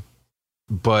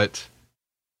 but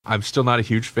I'm still not a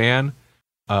huge fan.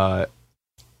 You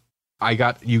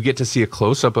get to see a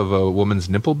close-up of a woman's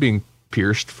nipple being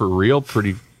pierced for real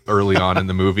pretty early on in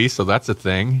the movie, so that's a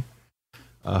thing.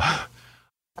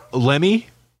 Lemmy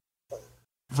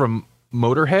from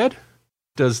Motorhead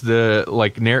does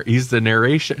the he's the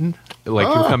narration,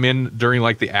 he'll come in during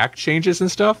like the act changes and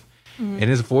stuff, and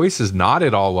his voice is not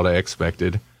at all what I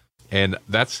expected. And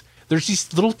there's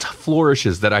these little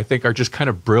flourishes that I think are just kind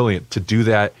of brilliant to do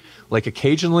that. Like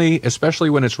occasionally, especially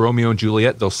when it's Romeo and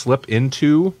Juliet, they'll slip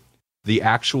into the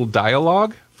actual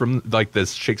dialogue from like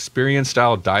this Shakespearean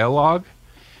style dialogue,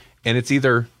 and it's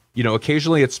either,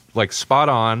 occasionally it's like spot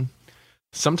on.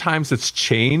 Sometimes it's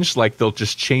changed, like they'll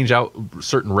just change out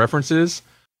certain references,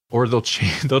 or they'll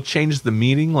change the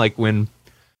meaning. Like when,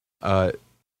 the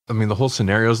whole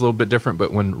scenario is a little bit different,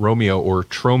 but when Romeo, or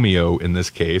Tromeo in this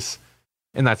case,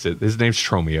 and that's it, his name's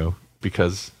Tromeo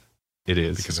because it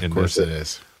is. Because of course it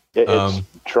is. It's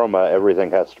trauma.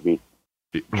 Everything has to be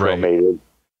traumated.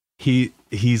 Right.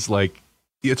 He's like,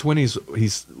 it's when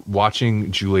he's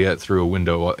watching Juliet through a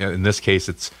window. In this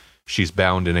case, she's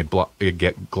bound in a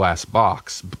glass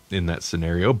box in that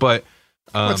scenario. But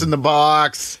what's in the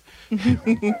box?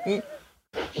 Their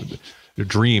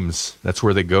dreams. That's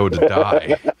where they go to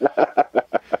die.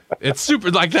 It's super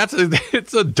like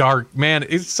it's a dark, man.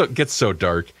 It gets so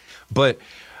dark. But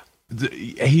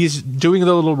he's doing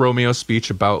the little Romeo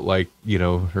speech about like,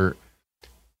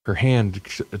 her hand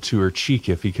to her cheek,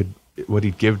 if he could, what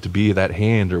he'd give to be that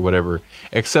hand or whatever.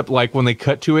 Except like when they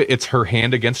cut to it, it's her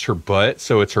hand against her butt,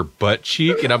 so it's her butt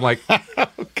cheek, and I'm like,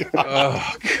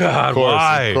 oh God,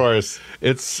 why? Of course.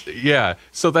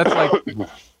 So that's like,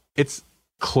 it's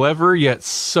clever yet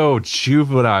so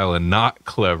juvenile and not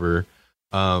clever.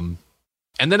 And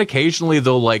then occasionally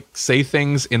they'll like say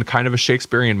things in kind of a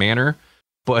Shakespearean manner,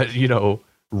 but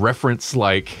reference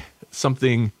like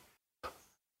something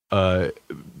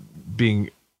being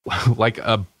like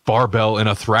a barbell in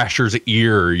a thrasher's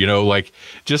ear, like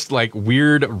just like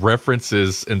weird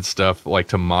references and stuff like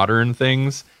to modern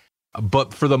things.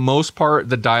 But for the most part,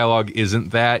 the dialogue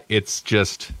isn't that. It's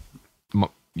just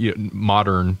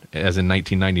modern, as in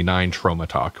 1999 trauma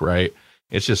talk, right?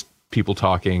 It's just people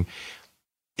talking.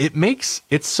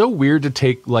 It's so weird to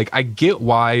take, like, I get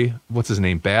why, what's his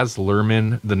name? Baz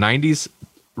Luhrmann, the 90s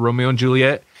Romeo and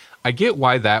Juliet. I get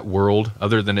why that world,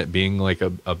 other than it being like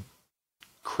a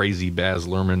crazy Baz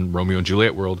Luhrmann Romeo and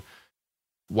Juliet world,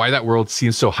 why that world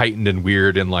seems so heightened and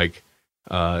weird, and like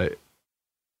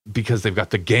because they've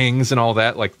got the gangs and all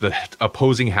that, like the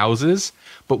opposing houses.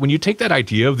 But when you take that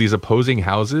idea of these opposing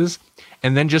houses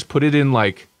and then just put it in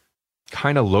like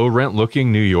kind of low rent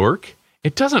looking New York,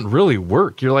 it doesn't really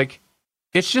work. You're like,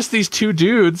 it's just these two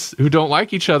dudes who don't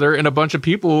like each other and a bunch of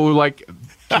people who like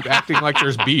keep acting like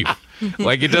there's beef.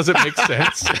 Like, it doesn't make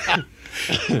sense.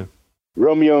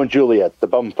 Romeo and Juliet, the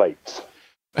bum fights.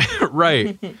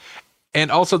 Right. And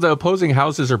also the opposing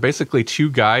houses are basically two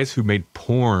guys who made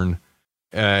porn,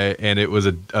 and it was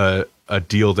a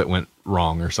deal that went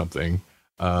wrong or something.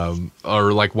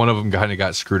 Or like one of them kind of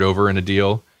got screwed over in a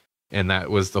deal, and that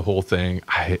was the whole thing.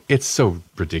 It's so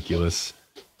ridiculous.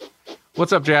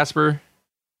 What's up, Jasper?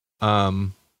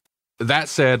 That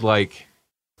said, like,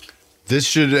 this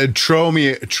should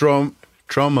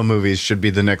trauma movies should be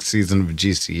the next season of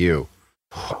GCU.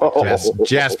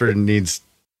 Jasper needs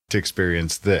to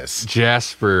experience this.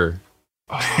 Jasper,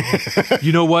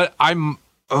 you know what?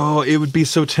 It would be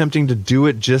so tempting to do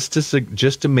it just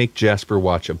to make Jasper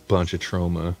watch a bunch of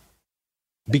trauma,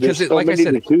 because there's so like I many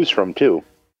said, to choose from too.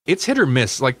 It's hit or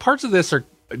miss. Like, parts of this are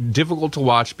difficult to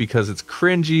watch because it's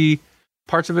cringy.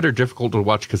 Parts of it are difficult to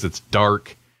watch because it's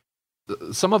dark.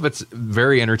 Some of it's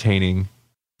very entertaining.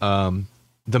 The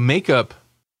makeup,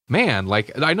 man,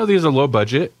 like, I know these are low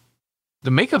budget.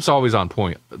 The makeup's always on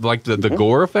point, like the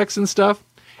gore effects and stuff.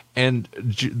 And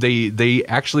they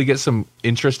actually get some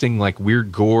interesting, like,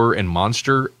 weird gore and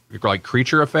monster, like,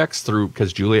 creature effects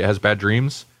because Juliet has bad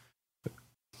dreams.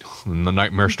 And the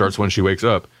nightmare starts when she wakes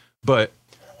up. But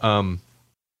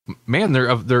man,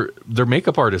 their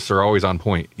makeup artists are always on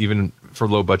point, even for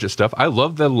low budget stuff. I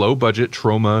love the low budget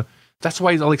trauma. That's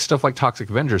why I like stuff like Toxic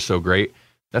Avenger is so great.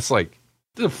 That's like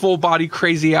the full body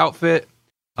crazy outfit.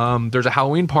 There's a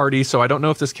Halloween party, so I don't know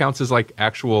if this counts as like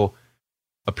actual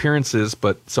appearances,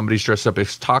 but somebody's dressed up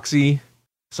as Toxie.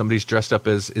 Somebody's dressed up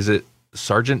as, is it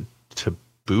Sergeant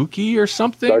Tabuki or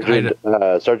something? Sergeant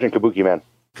Kabuki Man.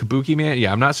 Kabuki Man?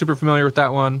 Yeah, I'm not super familiar with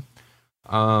that one.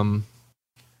 And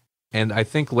I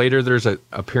think later there's an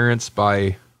appearance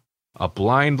by a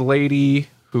blind lady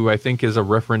who I think is a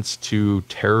reference to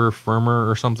Terror Firmer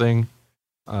or something.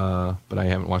 But I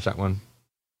haven't watched that one.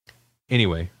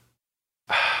 Anyway,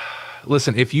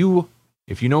 listen, if you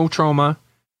know Troma,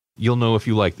 you'll know if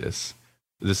you like this.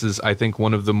 This is, I think,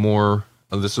 one of the more.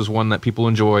 This is one that people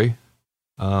enjoy.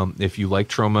 If you like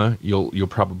Troma, you'll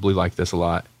probably like this a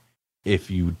lot.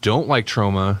 If you don't like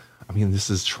Troma, I mean, this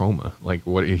is Troma. Like,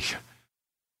 what?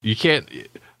 You can't.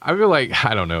 I feel like,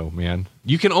 I don't know, man.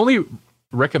 You can only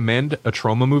recommend a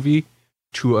Troma movie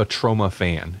to a Troma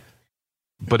fan.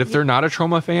 But if they're not a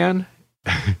Troma fan,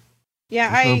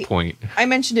 yeah, no point. I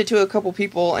mentioned it to a couple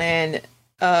people, and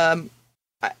I'm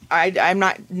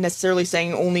not necessarily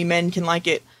saying only men can like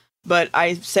it, but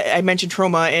I mentioned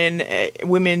Troma, and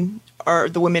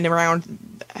the women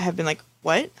around have been like,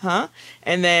 what? Huh?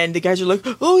 And then the guys are like,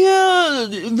 oh yeah,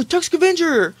 the Toxic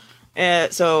Avenger.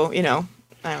 So, you know,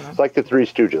 I don't know. It's like the Three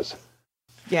Stooges.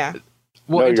 Yeah.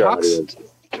 Well, and your audience.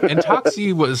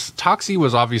 Toxie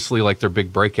was obviously like their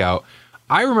big breakout.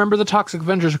 I remember the Toxic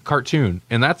Avengers cartoon,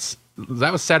 and that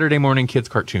was Saturday morning kids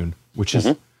cartoon, which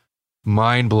is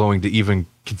mind blowing to even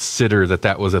consider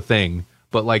that was a thing.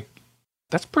 But like,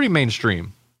 that's pretty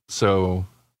mainstream. So,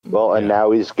 well, and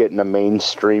now he's getting a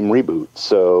mainstream reboot.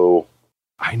 So,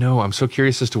 I know. I'm so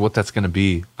curious as to what that's going to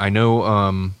be. I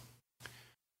know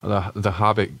the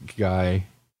Hobbit guy,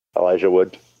 Elijah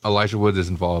Wood is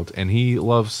involved, and he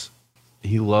loves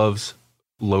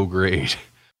low grade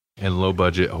and low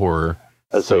budget horror.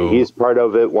 So he's part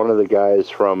of it. One of the guys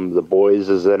from The Boys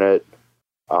is in it.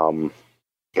 God,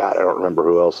 I don't remember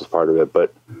who else is part of it,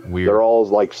 but they're all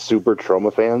like super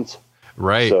Troma fans.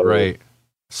 Right, right.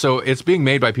 So it's being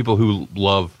made by people who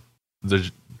love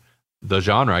the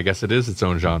genre. I guess it is its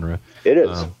own genre. It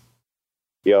is.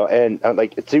 You know, and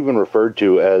like it's even referred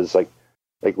to as like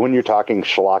when you're talking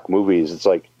schlock movies, it's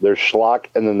like there's schlock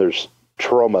and then there's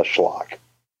Troma schlock.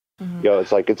 You know,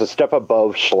 it's like it's a step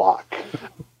above schlock.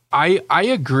 I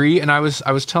agree, and I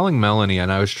was telling Melanie, and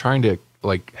I was trying to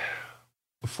like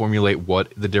formulate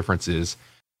what the difference is,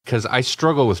 because I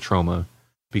struggle with Troma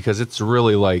because it's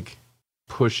really like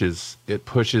pushes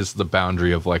the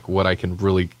boundary of like what I can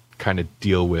really kind of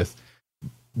deal with.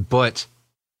 But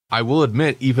I will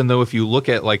admit, even though if you look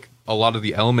at like a lot of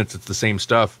the elements, it's the same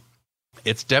stuff,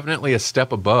 it's definitely a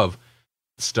step above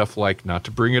stuff like, not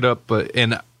to bring it up, but,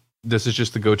 and this is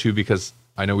just the go-to because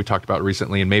I know we talked about it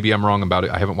recently, and maybe I'm wrong about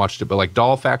it. I haven't watched it, but like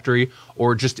Doll Factory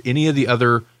or just any of the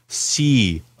other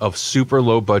sea of super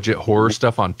low budget horror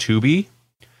stuff on Tubi,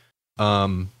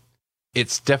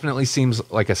 it's definitely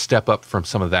seems like a step up from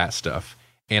some of that stuff.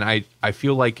 And I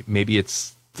feel like maybe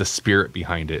it's the spirit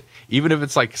behind it. Even if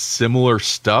it's like similar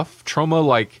stuff, Troma,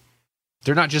 like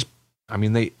they're not just, I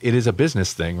mean, it is a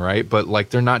business thing, right? But like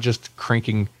they're not just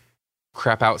cranking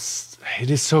crap out. It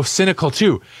is so cynical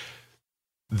too.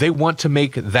 They want to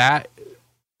make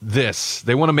this.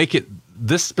 They want to make it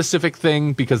this specific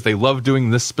thing because they love doing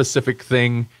this specific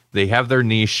thing. They have their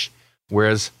niche.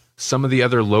 Whereas some of the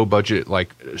other low budget,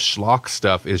 like schlock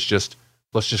stuff is just,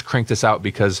 let's just crank this out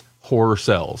because horror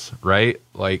sells, right?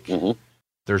 Like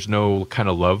there's no kind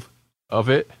of love of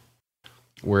it.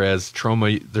 Whereas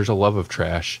Troma, there's a love of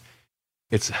trash.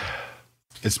 It's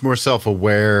more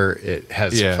self-aware. It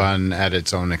has fun at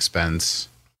its own expense.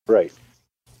 Right.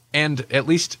 And at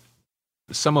least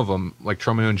some of them, like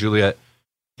Tromeo and Juliet,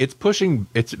 it's pushing,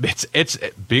 it's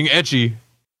being edgy.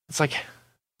 It's like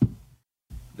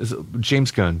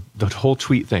James Gunn, the whole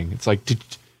tweet thing. It's like,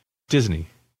 Disney,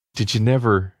 did you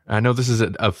never, I know this is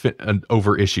an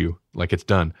over issue, like it's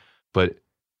done, but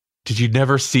did you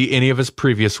never see any of his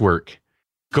previous work?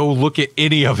 Go look at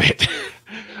any of it.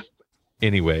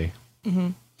 Anyway.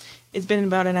 It's been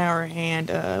about an hour and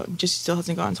Jesse still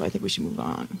hasn't gone, so I think we should move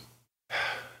on.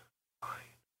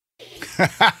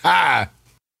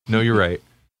 No, you're right.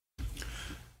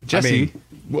 Jesse.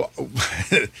 I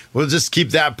mean, we'll just keep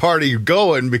that party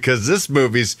going because this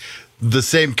movie's the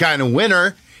same kind of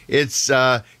winner. It's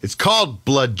called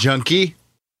Blood Junkie.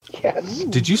 Yes.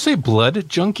 Did you say Blood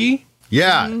Junkie?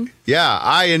 Yeah. Yeah.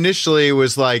 I initially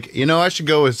was like, I should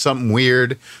go with something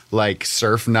weird like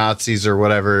surf Nazis or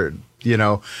whatever,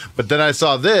 But then I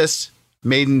saw this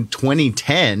made in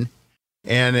 2010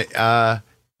 and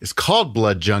it's called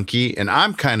Blood Junkie, and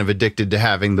I'm kind of addicted to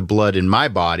having the blood in my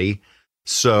body.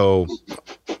 So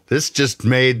this just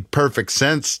made perfect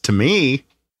sense to me.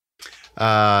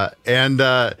 And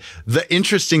the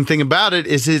interesting thing about it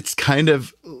is it's kind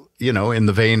of, in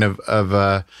the vein of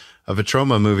a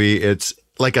Troma movie. It's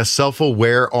like a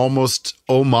self-aware, almost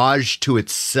homage to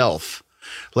itself.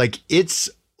 Like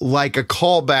it's like a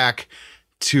callback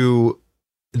to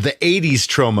the 80s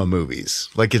trauma movies.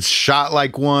 Like it's shot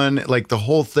like one, like the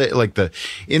whole thing, like the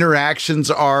interactions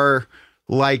are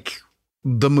like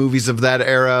the movies of that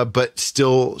era, but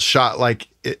still shot like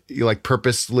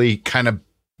purposely kind of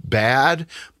bad,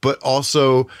 but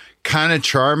also kind of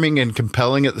charming and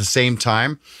compelling at the same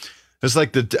time. It's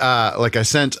like like I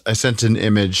sent an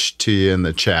image to you in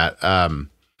the chat,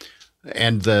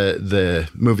 and the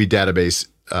movie database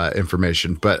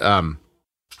information, but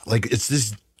like it's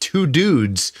this two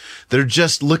dudes that are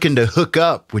just looking to hook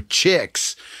up with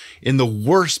chicks in the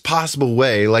worst possible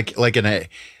way, like in a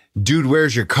dude,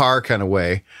 where's your car kind of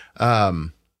way. So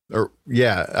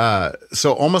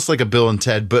almost like a Bill and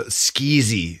Ted, but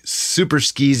skeezy, super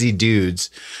skeezy dudes.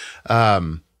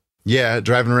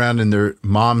 Driving around in their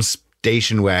mom's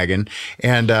station wagon.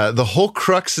 And the whole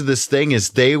crux of this thing is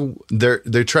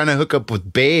they're trying to hook up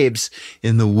with babes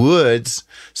in the woods.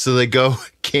 So they go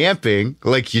camping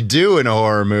like you do in a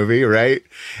horror movie, right?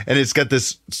 And it's got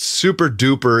this super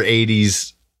duper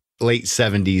 80s, late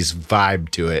 70s vibe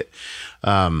to it.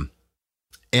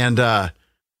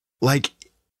 Like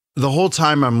the whole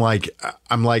time I'm like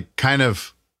kind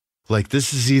of like,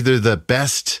 this is either the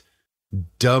best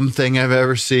dumb thing I've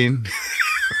ever seen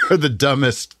or the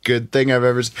dumbest good thing I've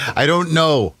ever seen. I don't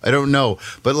know.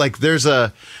 But like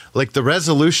the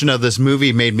resolution of this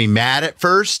movie made me mad at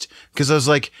first because I was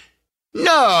like,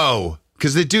 no,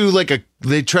 because they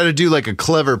try to do like a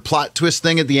clever plot twist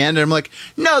thing at the end. And I'm like,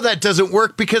 no, that doesn't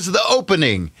work because of the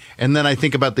opening. And then I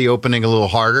think about the opening a little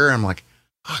harder. And I'm like,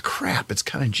 oh crap, it's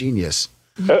kind of genius.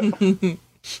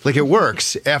 Like it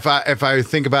works if I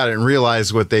think about it and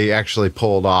realize what they actually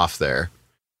pulled off there,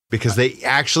 because they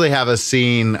actually have a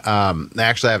scene. They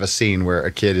actually have a scene where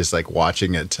a kid is like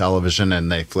watching a television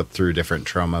and they flip through different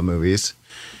trauma movies,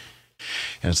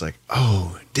 and it's like,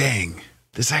 oh dang,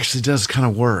 this actually does kind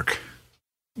of work.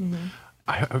 Mm-hmm.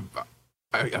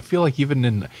 I feel like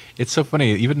it's so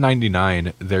funny. Even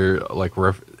 99, they're like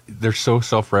they're so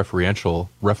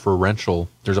referential.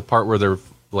 There's a part where they're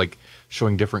like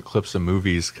showing different clips of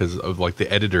movies because of like the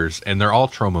editors, and they're all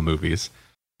trauma movies.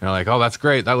 And they're like, oh, that's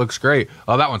great. That looks great.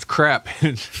 Oh, that one's crap.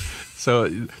 So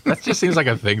that just seems like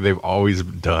a thing they've always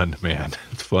done, man.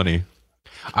 It's funny.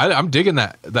 I'm digging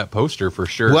that poster for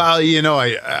sure. Well,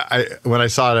 I when I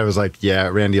saw it, I was like, yeah,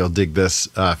 Randy will dig this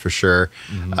for sure.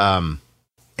 Mm-hmm.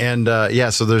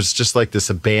 So there's just like this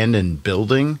abandoned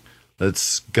building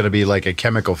that's going to be like a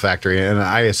chemical factory. And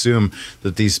I assume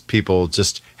that these people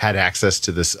just had access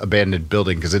to this abandoned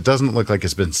building because it doesn't look like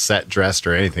it's been set dressed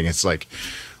or anything. It's like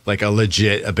a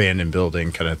legit abandoned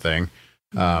building kind of thing.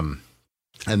 And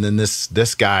then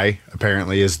this guy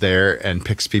apparently is there and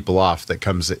picks people off that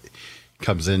comes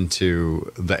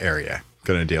into the area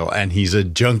kind of deal. And he's a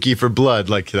junkie for blood.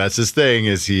 Like that's his thing,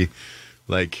 is he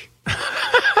like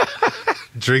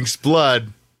drinks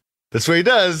blood. That's what he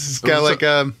does. He's got like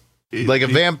a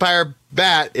vampire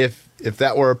bat if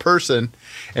that were a person,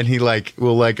 and he like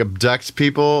will like abduct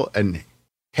people and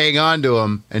hang on to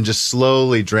them and just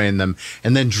slowly drain them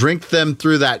and then drink them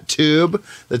through that tube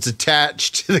that's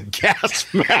attached to the gas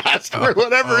mask for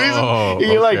whatever reason.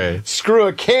 You like screw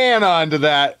a can onto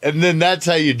that, and then that's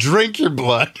how you drink your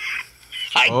blood.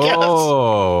 I guess.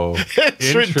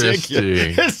 It's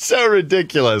ridiculous. It's so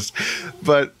ridiculous,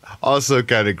 but also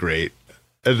kind of great.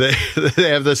 And they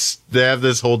have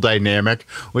this whole dynamic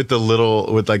with the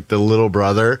little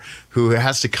brother who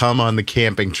has to come on the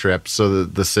camping trip so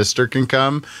that the sister can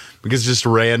come, because just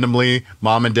randomly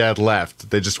mom and dad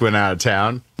left. They just went out of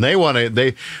town. One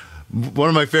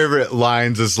of my favorite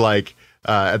lines is like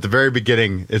at the very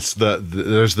beginning, it's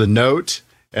there's the note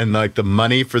and like the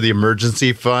money for the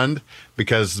emergency fund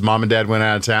because mom and dad went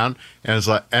out of town, and it's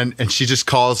like, and she just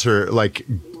calls her like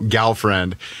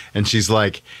gal-friend, and she's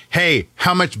like, hey,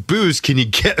 how much booze can you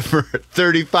get for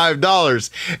 $35?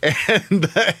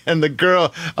 And the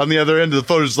girl on the other end of the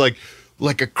phone is like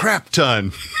a crap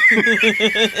ton.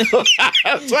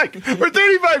 It's like, for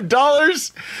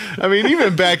 $35? I mean,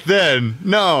 even back then,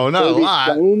 no, not a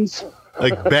lot. Stones?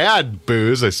 Like bad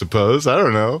booze, I suppose. I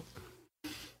don't know.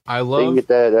 I love. You can get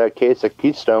that case of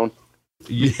Keystone.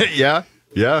 Yeah.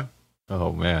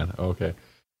 Oh man. Okay,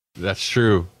 that's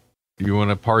true. You want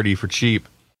to party for cheap.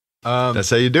 That's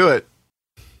how you do it.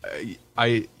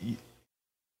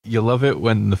 You love it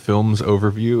when the film's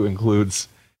overview includes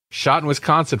shot in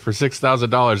Wisconsin for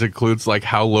 $6,000. Includes like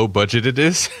how low budget it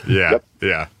is. Yeah. Yep.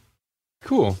 Yeah.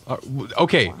 Cool.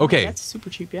 Okay. That's super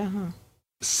cheap. Yeah. Huh?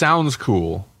 Sounds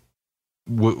cool.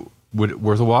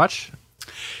 Worth a watch?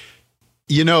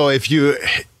 If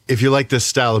you like this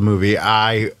style of movie,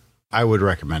 I would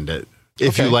recommend it.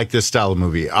 If you like this style of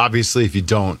movie. Obviously, if you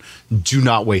don't, do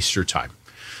not waste your time.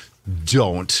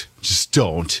 Don't, Just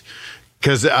don't.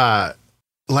 Because,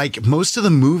 like, most of the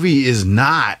movie does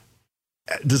not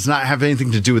have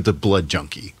anything to do with the blood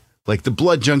junkie. Like, the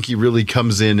blood junkie really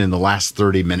comes in the last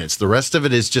 30 minutes. The rest of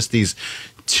it is just these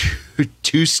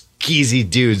two skeezy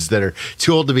dudes that are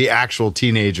too old to be actual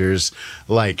teenagers,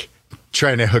 like,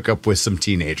 trying to hook up with some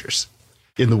teenagers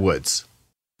in the woods.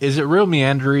 Is it real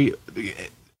meandery?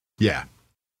 Yeah.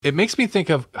 It makes me think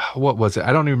of, what was it?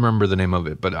 I don't even remember the name of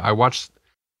it, but I watched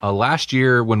last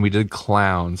year when we did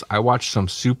Clowns, I watched some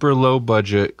super low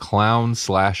budget clown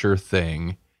slasher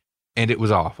thing, and it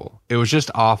was awful. It was just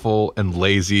awful and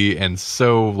lazy and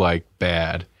so like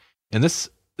bad. And this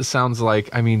sounds like,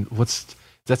 I mean,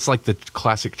 that's like the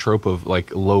classic trope of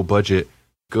like low budget,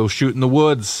 go shoot in the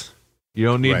woods. You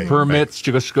don't need permits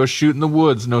to just go shoot in the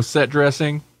woods. No set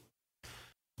dressing.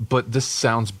 But this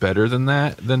sounds better than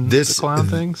the clown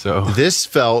thing. So this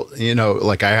felt,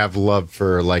 like I have love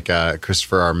for like a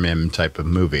Christopher R. Mim type of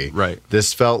movie. Right.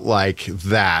 This felt like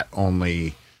that,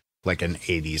 only like an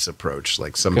 80s approach.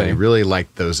 Like somebody really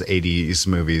liked those 80s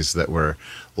movies that were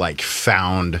like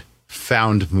found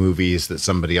movies that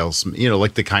somebody else,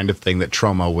 like the kind of thing that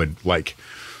Troma would like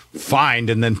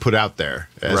find and then put out there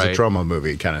as a Troma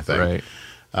movie kind of thing. Right.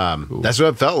 That's what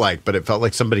it felt like, but it felt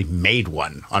like somebody made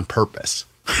one on purpose.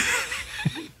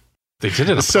 They did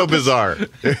it. It's so bizarre.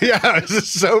 Yeah, it was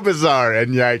so bizarre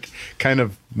and like kind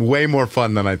of way more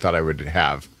fun than I thought I would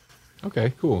have.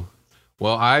 Okay, cool.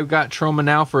 Well, I've got Troma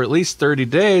now for at least 30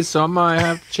 days, so I might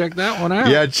have to check that one out.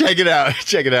 Yeah, check it out.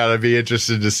 Check it out. I'd be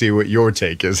interested to see what your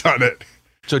take is on it.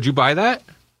 So did you buy that?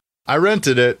 I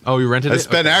rented it. Oh, you rented it? I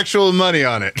spent actual money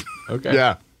on it. Okay.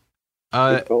 Yeah.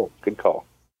 Good call.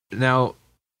 Now,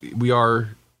 we are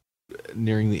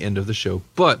nearing the end of the show,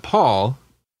 but Paul,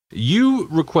 you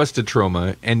requested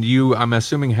Troma, and I'm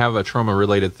assuming, have a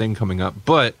Troma-related thing coming up,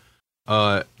 but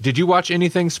did you watch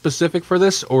anything specific for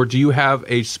this, or do you have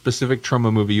a specific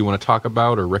Troma movie you want to talk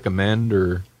about or recommend?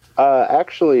 Or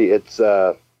actually, it's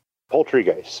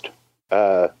Poultrygeist,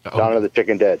 Dawn of the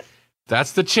Chicken Dead.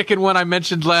 That's the chicken one I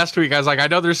mentioned last week. I was like, I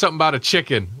know there's something about a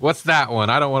chicken. What's that one?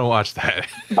 I don't want to watch that.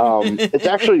 It's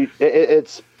actually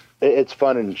it's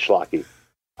fun and schlocky,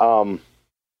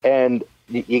 and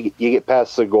you get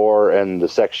past the gore and the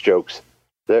sex jokes.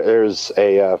 There's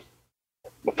a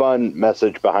fun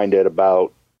message behind it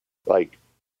about like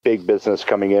big business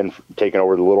coming in, taking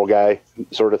over the little guy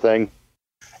sort of thing.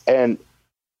 And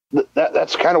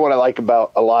that's kind of what I like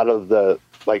about a lot of the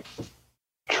like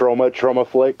Troma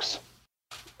flicks.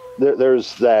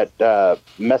 There's that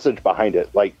message behind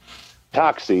it. Like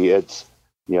Toxie, it's,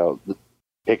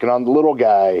 picking on the little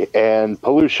guy and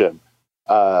pollution.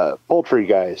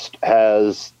 Poultrygeist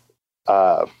has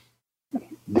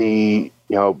the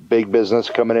big business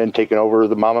coming in, taking over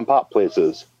the mom and pop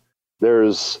places.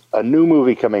 There's a new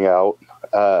movie coming out,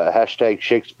 hashtag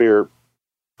Shakespeare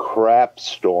Crap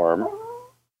Storm.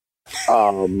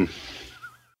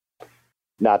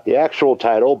 Not the actual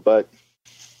title, but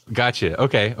gotcha.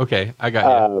 Okay, I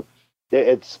got you.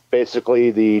 It's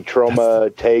basically the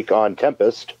Troma take on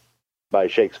Tempest by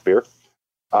Shakespeare.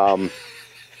 And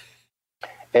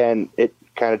it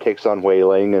kind of takes on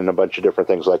whaling and a bunch of different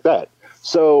things like that.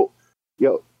 So,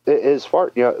 as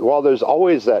far, while there's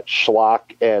always that schlock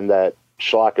and that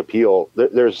schlock appeal,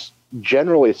 there's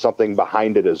generally something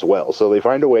behind it as well. So they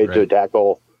find a way to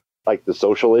tackle like the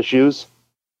social issues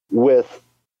with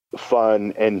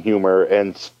fun and humor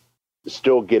and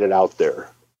still get it out there.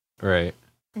 Right.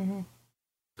 Mm-hmm.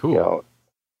 Cool.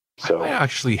 So I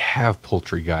actually have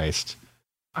Poultrygeist.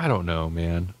 I don't know,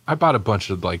 man. I bought a bunch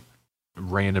of like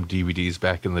random DVDs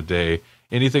back in the day.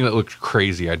 Anything that looked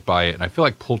crazy, I'd buy it. And I feel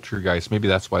like Poultrygeist, maybe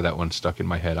that's why that one stuck in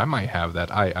my head. I might have that.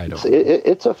 I don't know.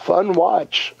 It's a fun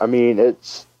watch. I mean,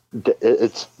 it's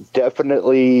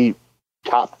definitely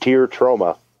top tier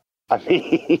Troma. I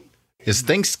mean, is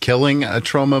Thanksgiving a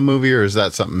Troma movie, or is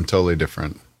that something totally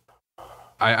different?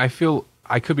 I feel,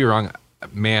 I could be wrong.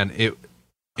 Man,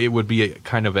 it would be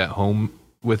kind of at home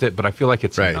with it, but I feel like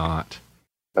it's not.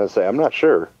 I'm not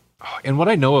sure. And what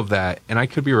I know of that, and I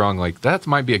could be wrong, like that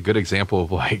might be a good example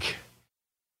of like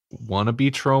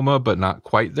wannabe Troma, but not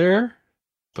quite there.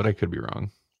 But I could be wrong.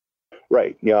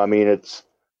 Right. I mean, it's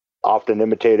often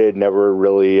imitated, never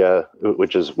really,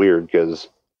 which is weird because,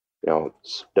 it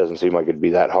doesn't seem like it'd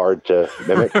be that hard to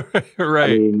mimic. Right.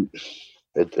 I mean,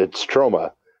 it's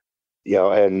Troma,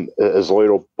 and as Lloyd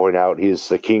will point out, he's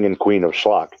the king and queen of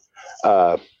schlock.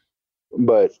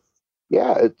 But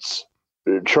yeah,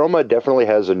 Troma definitely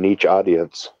has a niche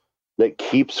audience that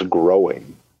keeps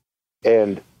growing,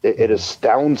 and it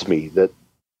astounds me that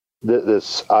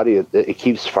this audience, it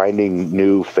keeps finding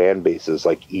new fan bases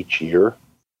like each year.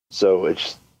 So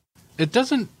it's It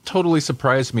doesn't totally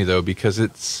surprise me though, because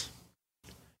I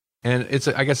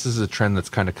guess this is a trend that's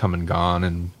kind of come and gone,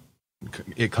 and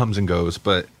it comes and goes,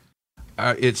 but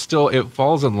it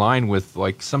falls in line with,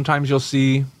 like, sometimes you'll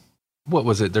see, what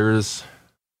was it? There's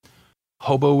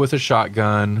Hobo with a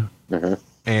Shotgun,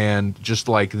 and just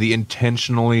like the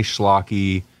intentionally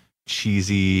schlocky,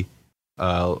 cheesy,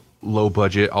 low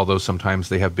budget, although sometimes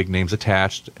they have big names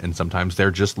attached, and sometimes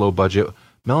they're just low budget.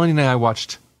 Melanie and I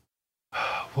watched,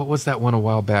 what was that one a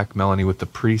while back, Melanie, with the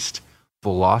priest?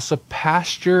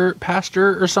 Pastor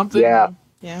or something?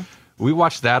 Yeah. We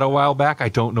watched that a while back. I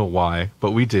don't know why,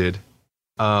 but we did.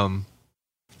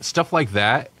 Stuff like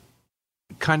that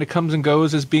kind of comes and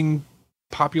goes as being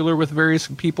popular with various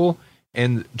people.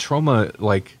 And Troma,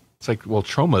 like, it's like, well,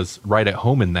 Troma's right at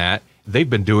home in that. They've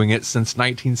been doing it since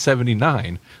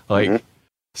 1979. Like,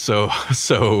 so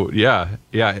yeah,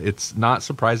 it's not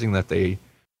surprising that they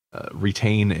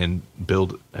retain and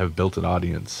have built an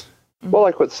audience. Well,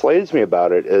 like, what slays me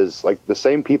about it is, like, the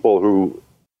same people who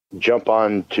jump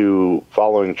on to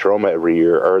following Troma every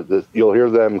year you'll hear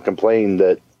them complain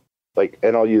that, like,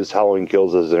 and I'll use Halloween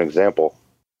Kills as an example,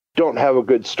 don't have a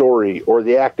good story, or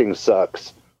the acting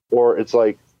sucks, or it's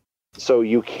like, so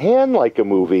you can like a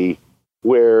movie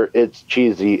where it's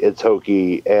cheesy, it's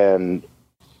hokey, and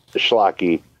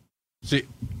schlocky. See,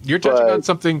 you're touching on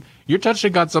something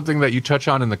that you touch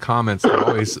on in the comments that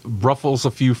always ruffles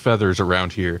a few feathers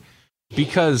around here,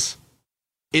 because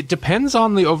it depends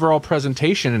on the overall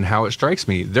presentation and how it strikes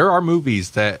me. There are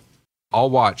movies that I'll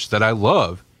watch that I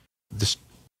love.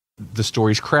 The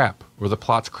story's crap, or the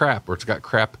plot's crap, or it's got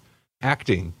crap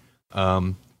acting,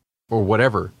 or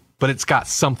whatever. But it's got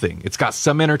something. It's got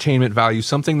some entertainment value,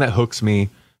 something that hooks me,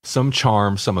 some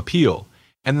charm, some appeal.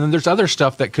 And then there's other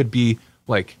stuff that could be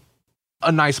like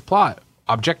a nice plot,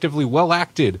 objectively well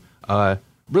acted,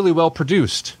 really well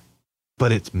produced,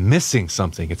 but it's missing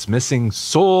something. It's missing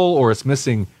soul,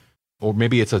 or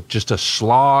maybe it's just a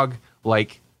slog.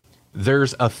 Like,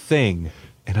 there's a thing,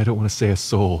 and I don't want to say a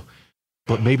soul,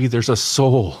 but maybe there's a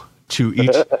soul to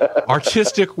each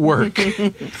artistic work.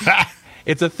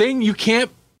 It's a thing you can't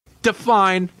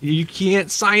define. You can't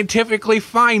scientifically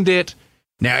find it.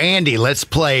 Now, Andy, let's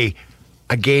play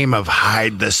a game of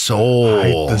Hide the Soul.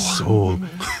 Hide the Soul.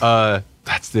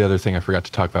 That's the other thing I forgot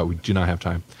to talk about. We do not have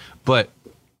time. But,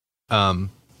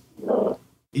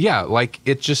 yeah, like,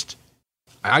 it just,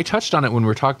 I touched on it when we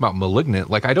were talking about Malignant.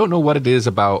 Like, I don't know what it is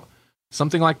about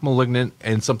something like Malignant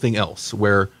and something else,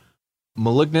 where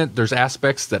Malignant, there's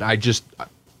aspects that I just,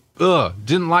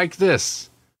 didn't like this.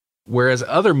 Whereas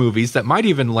other movies that might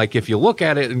even, like, if you look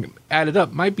at it and add it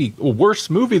up, might be a worse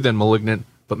movie than Malignant,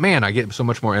 but man, I get so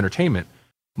much more entertainment.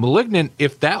 Malignant,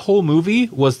 if that whole movie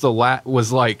was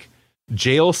was like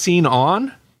jail scene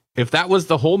on, if that was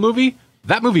the whole movie,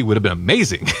 that movie would have been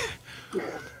amazing.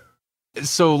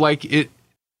 So, like,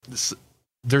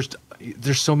 there's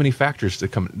so many factors to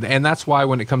come, and that's why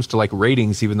when it comes to, like,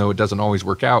 ratings, even though it doesn't always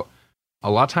work out,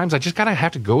 a lot of times I just gotta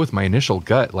have to go with my initial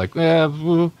gut. Like,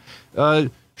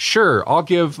 sure, I'll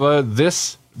give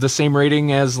this the same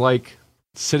rating as, like,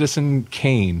 Citizen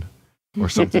Kane or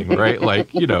something, right?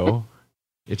 Like, you know,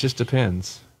 it just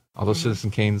depends. Although Citizen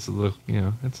Kane's a little, you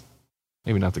know, it's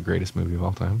maybe not the greatest movie of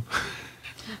all time.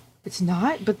 It's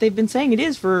not, but they've been saying it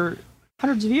is for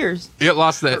hundreds of years. It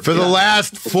lost that for the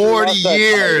last 40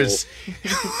 years.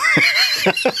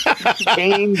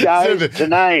 Kane died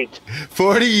tonight.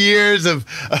 40 years.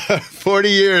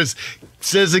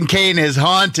 Citizen Kane has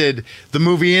haunted the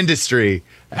movie industry.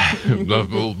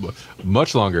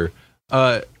 Much longer.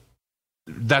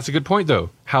 That's a good point,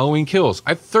 though. Halloween Kills.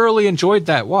 I thoroughly enjoyed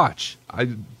that watch.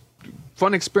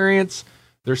 Fun experience.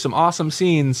 There's some awesome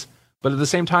scenes, but at the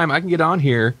same time, I can get on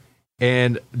here,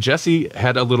 and Jesse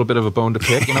had a little bit of a bone to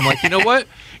pick, and I'm like, you know what?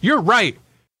 You're right.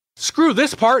 Screw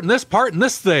this part and this part and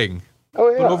this thing. Oh,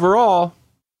 yeah. But overall,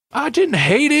 I didn't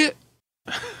hate it.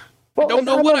 Well, I don't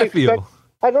know what I feel.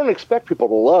 I don't expect people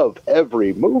to love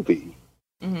every movie.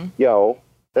 Mm-hmm. You know,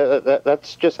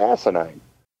 that's just asinine.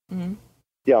 Mm-hmm.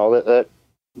 You know, that's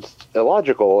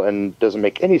illogical and doesn't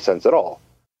make any sense at all.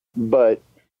 But,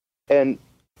 and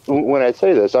when I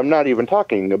say this, I'm not even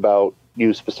talking about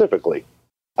you specifically.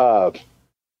 Yeah,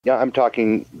 I'm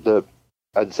talking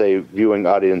I'd say viewing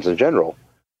audience in general.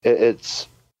 It's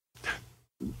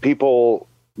people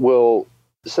will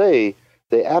say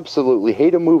they absolutely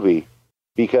hate a movie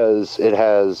because it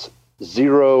has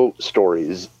zero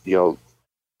stories, you know,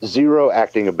 zero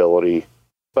acting ability,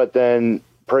 but then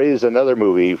praise another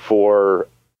movie for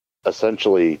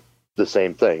essentially the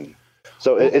same thing.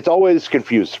 So it's always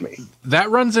confused me. That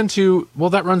runs into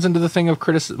the thing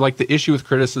of like the issue with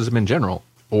criticism in general,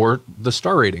 or the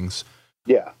star ratings.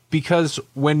 Yeah. because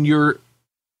when you're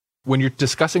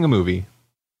discussing a movie,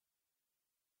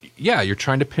 yeah, you're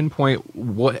trying to pinpoint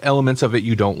what elements of it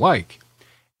you don't like.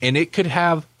 And it could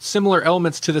have similar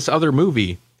elements to this other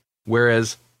movie,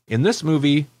 whereas in this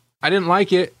movie, I didn't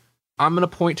like it. I'm going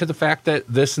to point to the fact that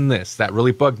this and this, that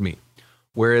really bugged me.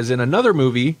 Whereas in another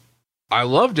movie, I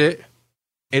loved it.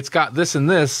 It's got this and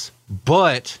this,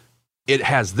 but it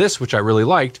has this, which I really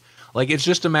liked. Like, it's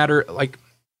just a matter, like,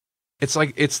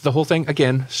 it's the whole thing,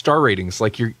 again, star ratings.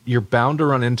 Like, you're bound to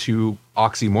run into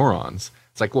oxymorons.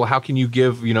 It's like, well, how can you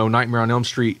give, Nightmare on Elm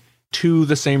Street 2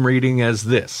 the same rating as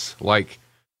this? Like,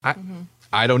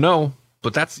 I don't know,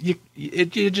 but you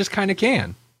just kind of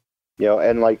can.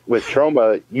 And like with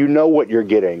Troma, you know what you're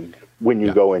getting when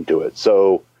you go into it.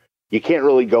 So you can't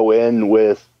really go in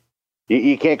with,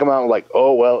 you can't come out like,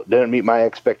 oh, well, it didn't meet my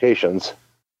expectations.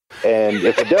 And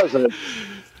if it doesn't,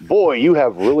 boy, you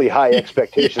have really high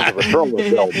expectations of a Troma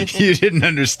film. You didn't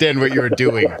understand what you were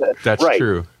doing. That's right.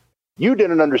 True. You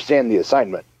didn't understand the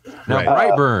assignment. Now,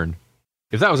 Brightburn,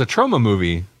 if that was a Troma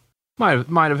movie, might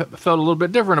have felt a little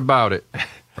bit different about it.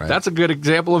 Right. That's a good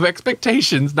example of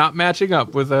expectations not matching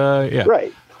up with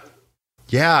Right.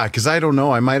 Yeah, because I don't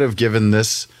know. I might have given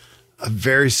this a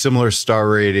very similar star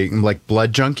rating, like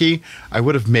Blood Junkie. I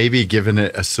would have maybe given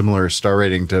it a similar star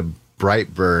rating to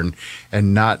Brightburn,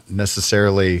 and not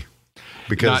necessarily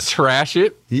because not trash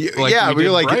it. Like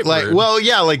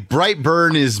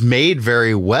Brightburn is made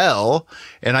very well,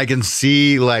 and I can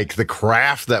see like the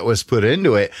craft that was put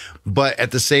into it. But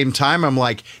at the same time, I'm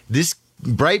like, this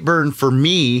Brightburn for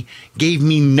me gave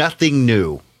me nothing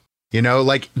new.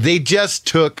 Like they just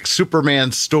took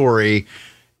Superman's story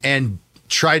and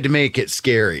tried to make it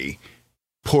scary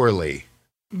poorly.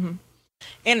 Mm-hmm.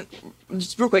 And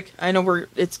just real quick, I know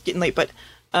it's getting late, but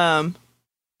I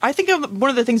think one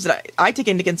of the things that I take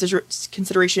into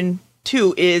consideration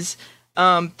too is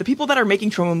the people that are making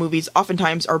Troma movies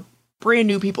oftentimes are brand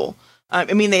new people.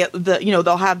 I mean,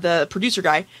 they'll have the producer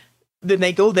guy, then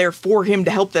they go there for him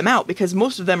to help them out, because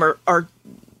most of them are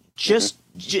just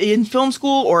in film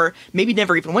school, or maybe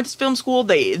never even went to film school.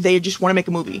 They just want to make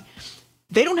a movie.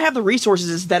 They don't have the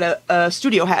resources that a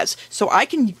studio has. So I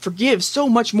can forgive so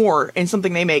much more in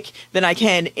something they make than I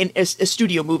can in a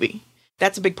studio movie.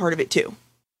 That's a big part of it too.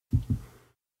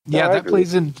 Yeah, that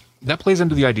plays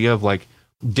into the idea of like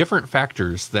different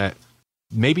factors that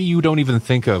maybe you don't even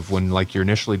think of when like you're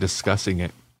initially discussing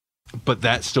it, but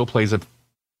that still plays an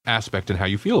aspect in how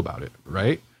you feel about it,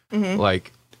 right? Mm-hmm.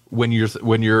 Like when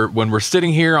we're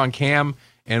sitting here on cam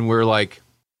and we're like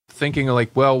thinking like,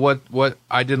 well, what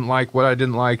I didn't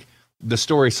like, the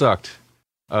story sucked.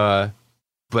 But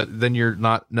then you're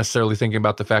not necessarily thinking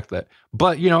about the fact that,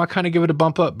 but I kind of give it a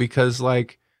bump up because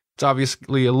like it's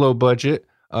obviously a low budget.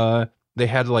 They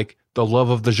had like the love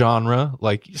of the genre,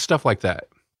 like stuff like that.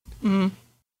 Mm-hmm.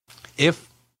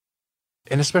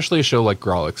 And especially a show like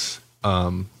Grawlix,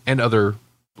 and other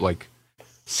like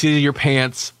Seat of Your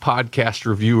Pants podcast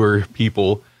reviewer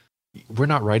people, we're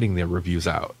not writing their reviews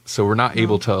out, so we're not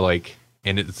able to like,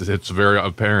 and it's very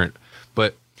apparent,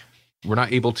 but we're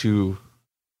not able to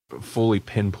fully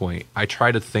pinpoint. I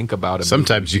try to think about it.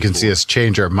 Sometimes you can see us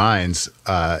change our minds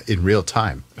in real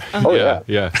time. Oh yeah.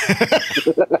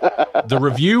 The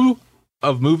review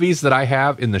of movies that I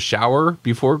have in the shower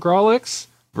before Grawlix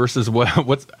versus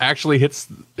what actually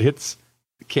hits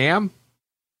cam.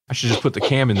 I should just put the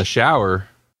cam in the shower.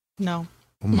 No.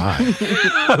 Oh my!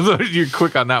 You're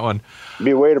quick on that one. Be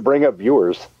a way to bring up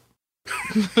viewers.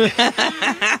 Different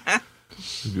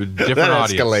that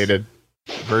audience. Escalated.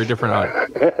 Very different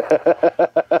audience.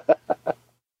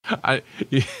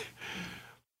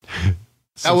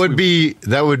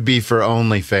 That would be for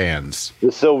OnlyFans.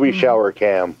 The Sylvie shower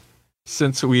cam.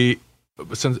 Since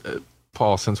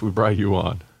Paul, since we brought you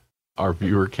on, our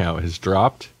viewer count has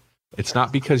dropped. It's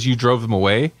not because you drove them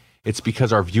away. It's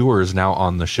because our viewer is now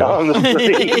on the show. On the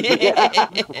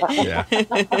yeah.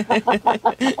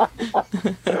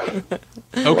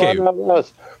 Okay.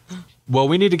 Well,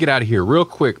 we need to get out of here real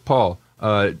quick, Paul.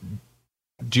 Do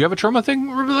you have a Troma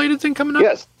related thing coming up?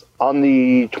 Yes, on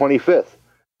the 25th,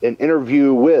 an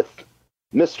interview with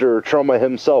Mr. Troma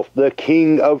himself, the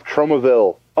king of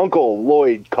Tromaville, Uncle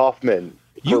Lloyd Kaufman.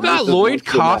 You got Lloyd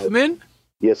Kaufman?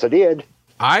 Yes, I did.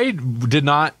 I did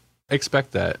not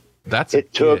expect that.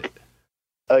 It took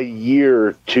a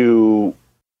year to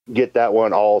get that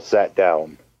one all sat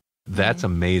down. That's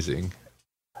amazing.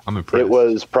 I'm impressed. It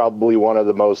was probably one of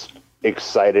the most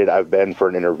excited I've been for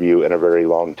an interview in a very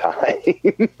long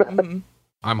time.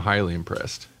 I'm highly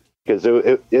impressed. Because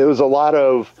it was a lot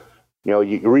of,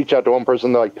 you reach out to one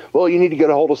person, they're like, well, you need to get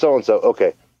a hold of so-and-so.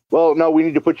 Okay, well, no, we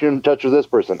need to put you in touch with this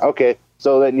person. Okay.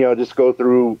 So then, just go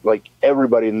through like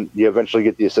everybody and you eventually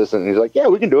get the assistant. And he's like, yeah,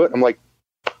 we can do it. I'm like,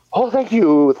 oh, thank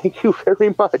you. Thank you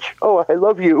very much. Oh, I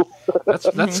love you.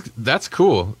 That's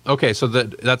cool. Okay. So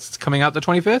that's coming out the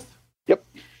 25th? Yep.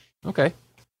 Okay.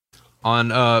 On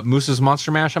Moose's Monster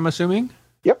Mash, I'm assuming?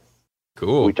 Yep.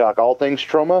 Cool. We talk all things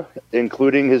Troma,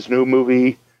 including his new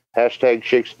movie,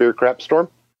 #Shakespeare Crapstorm,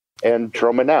 and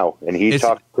Troma Now. And he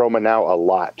talked Troma Now a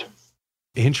lot.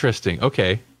 Interesting.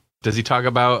 Okay. Does he talk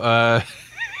about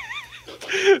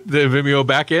the Vimeo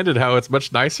backend and how it's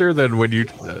much nicer than when you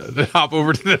hop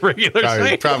over to the regular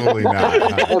site? Probably not.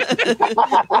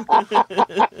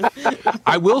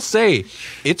 I will say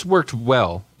it's worked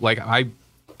well. Like I've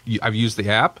used the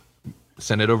app,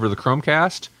 sent it over the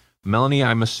Chromecast. Melanie,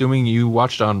 I'm assuming you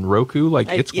watched on Roku. Like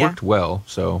it's worked well,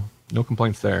 so no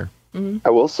complaints there. Mm-hmm.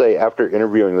 I will say, after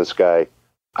interviewing this guy,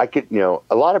 I could, a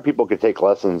lot of people could take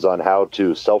lessons on how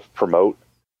to self-promote,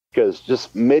 because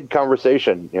just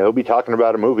mid-conversation, he'll be talking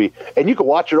about a movie, and you can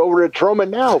watch it over at Troma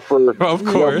Now for, of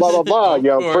course, blah, blah,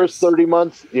 blah, first 30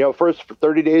 months, first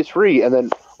 30 days free, and then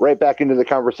right back into the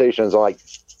conversations. I'm like,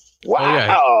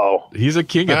 wow. Oh, yeah. He's a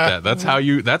king at that. That's how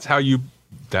you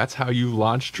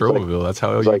launch Tromaville. That's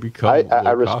how you become.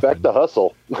 I respect the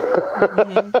hustle.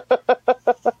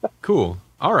 Cool.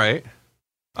 All right.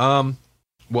 Well,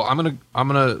 I'm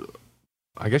gonna.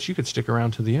 I guess you could stick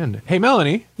around to the end. Hey,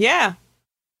 Melanie. Yeah.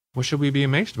 What should we be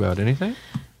amazed about? Anything?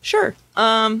 Sure.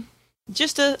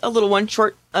 Just a little one,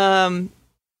 short. Some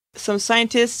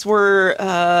scientists were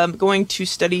going to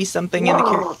study something in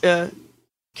the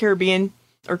Caribbean,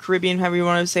 however you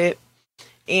want to say it,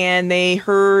 and they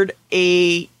heard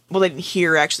they didn't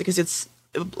hear actually because it's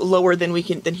lower than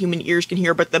human ears can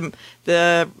hear, but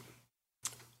the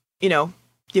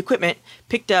equipment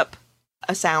picked up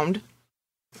a sound,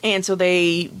 and so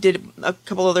they did a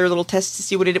couple other little tests to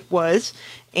see what it was,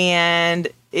 and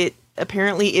it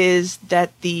apparently is that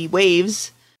the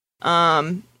waves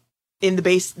in the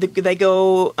base, they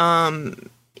go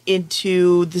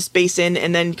into this basin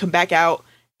and then come back out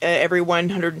every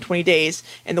 120 days,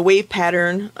 and the wave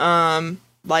pattern,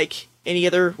 like any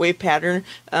other wave pattern,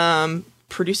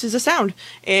 produces a sound,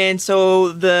 and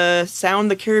so the sound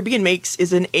the Caribbean makes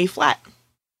is an A flat.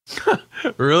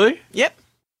 Really? Yep.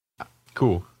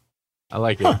 Cool. I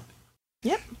like it.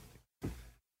 Yep.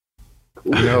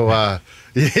 The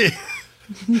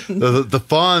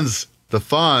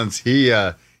Fonz,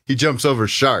 he jumps over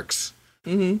sharks,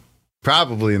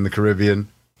 probably in the Caribbean,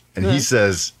 and he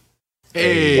says,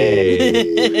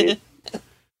 "Hey."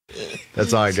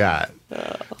 That's all I got,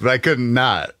 but I couldn't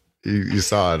not. You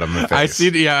saw it on my face.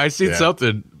 I seen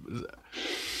something.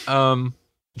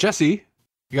 Jesse,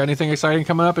 you got anything exciting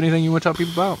coming up? Anything you want to tell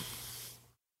people about?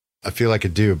 I feel like I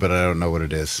do, but I don't know what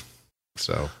it is.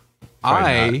 So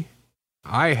I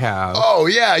have. Oh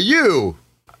yeah, you.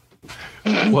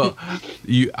 Well,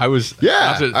 I was.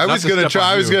 Yeah, I was gonna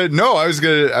try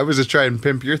and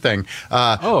pimp your thing.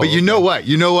 But you know what?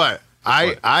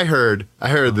 I heard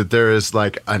that there is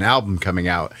like an album coming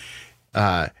out,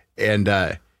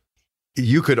 and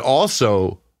you could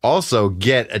also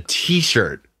get a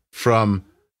T-shirt from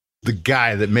the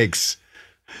guy that makes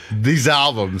these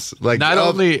albums, like not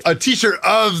only a T-shirt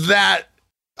of that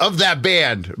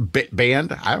band.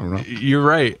 I don't know. You're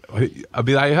right. I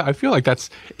mean, I feel like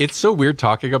it's so weird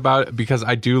talking about it, because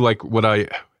I do like what I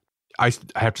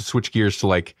have to switch gears to,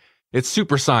 like, it's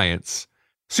Super Science.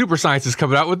 Super Science is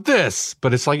coming out with this,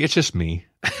 but it's like, it's just me.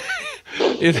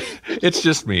 It's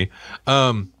just me.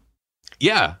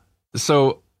 Yeah.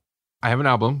 So I have an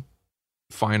album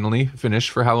finally finished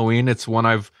for Halloween. It's one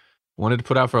I've wanted to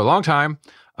put out for a long time.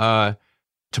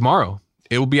 Tomorrow.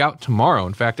 It will be out tomorrow.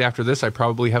 In fact, after this, I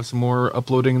probably have some more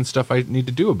uploading and stuff I need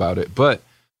to do about it. But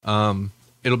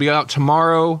it'll be out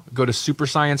tomorrow. Go to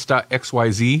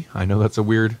superscience.xyz. I know that's a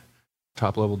weird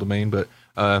top-level domain, but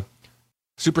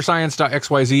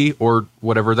superscience.xyz or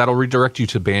whatever. That'll redirect you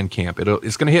to Bandcamp.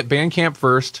 It's going to hit Bandcamp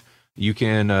first. You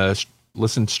can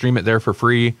stream it there for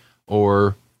free,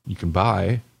 or you can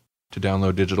buy to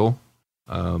download digital,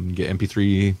 get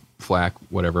MP3, FLAC,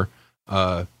 whatever.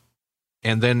 And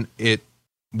then it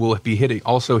will be hitting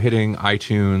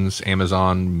iTunes,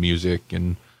 Amazon Music,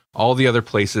 and all the other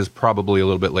places probably a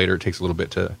little bit later. It takes a little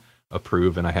bit to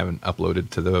approve, and I haven't uploaded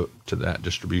to that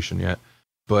distribution yet.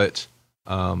 But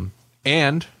not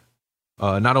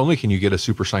only can you get a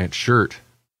Super Science shirt,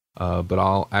 but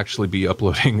I'll actually be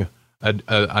uploading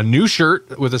a new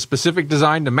shirt with a specific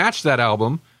design to match that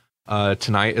album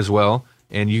tonight as well,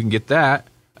 and you can get that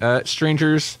at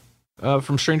Strangers.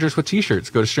 From Strangers with T-Shirts.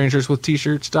 Go to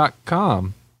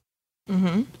strangerswitht-shirts.com.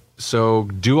 Mm-hmm. So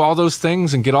do all those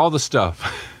things and get all the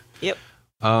stuff. Yep.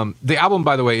 The album,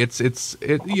 by the way, it's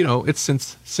synthwave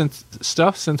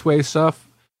stuff,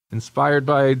 inspired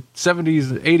by 70s,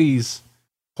 80s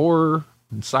horror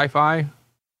and sci-fi.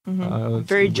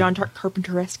 Very John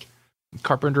Carpenter-esque.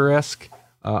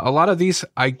 A lot of these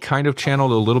I kind of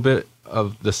channeled a little bit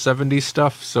of the 70s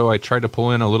stuff, so I tried to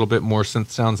pull in a little bit more synth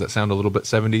sounds that sound a little bit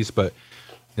 70s, but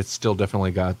it's still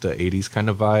definitely got the 80s kind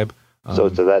of vibe. So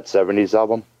it's that 70s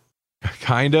album?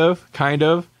 Kind of.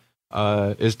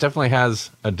 It definitely has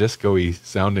a disco-y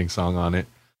sounding song on it.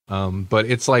 But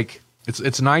it's like,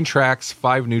 it's 9 tracks,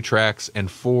 5 new tracks,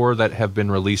 and 4 that have been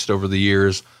released over the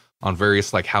years on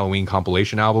various like Halloween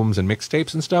compilation albums and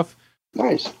mixtapes and stuff.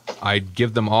 Nice. I'd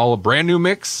give them all a brand new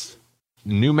mix,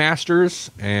 new masters,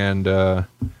 and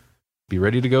be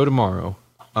ready to go tomorrow.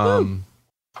 And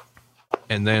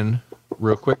then,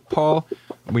 real quick, Paul,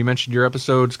 we mentioned your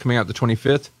episode's coming out the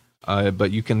 25th,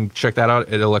 but you can check that out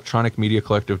at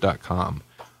electronicmediacollective.com.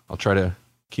 I'll try to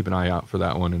keep an eye out for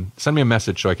that one and send me a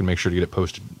message so I can make sure to get it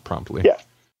posted promptly. Yeah.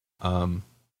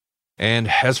 And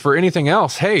as for anything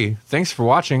else, hey, thanks for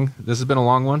watching. This has been a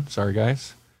long one. Sorry,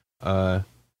 guys.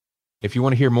 If you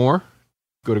want to hear more,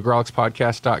 go to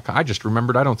grolixpodcast.com. I just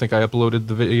remembered I don't think I uploaded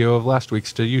the video of last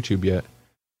week's to YouTube yet.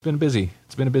 It's been busy.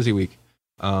 It's been a busy week.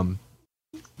 Go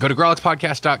to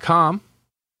grolixpodcast.com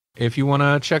if you want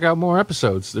to check out more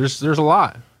episodes. There's a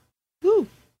lot. Woo.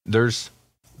 There's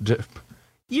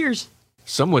Years.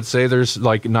 some would say there's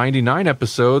like 99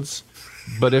 episodes,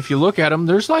 but if you look at them,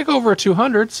 there's like over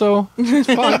 200, so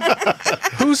it's fun.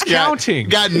 Who's counting?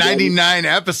 Got 99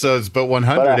 episodes, but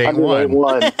 100 ain't one.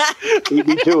 Beat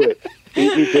me to it.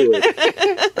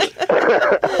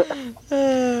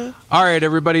 All right,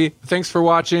 everybody. Thanks for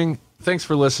watching. Thanks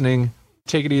for listening.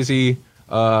 Take it easy.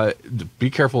 Be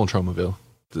careful in Tromaville.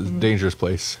 It's a dangerous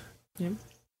place. Yep.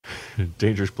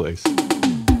 Dangerous place.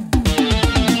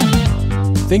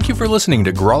 Thank you for listening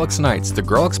to Grolix Nights, the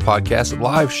Grolix Podcast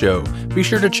live show. Be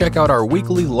sure to check out our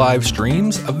weekly live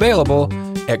streams available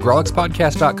at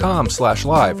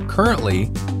grolixpodcast.com/live. Currently,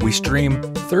 we stream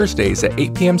Thursdays at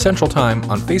 8 p.m. Central Time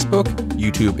on Facebook,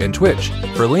 YouTube, and Twitch.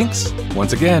 For links,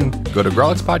 once again, go to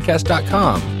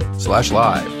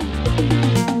grolixpodcast.com/live.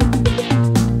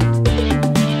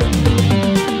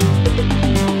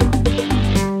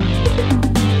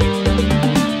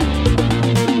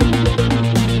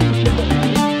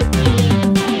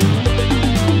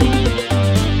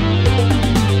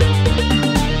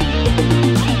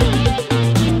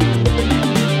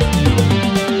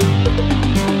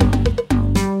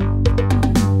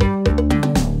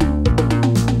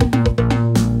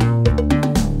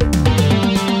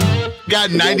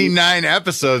 Got 99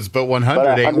 episodes, but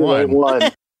 100 ain't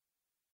one.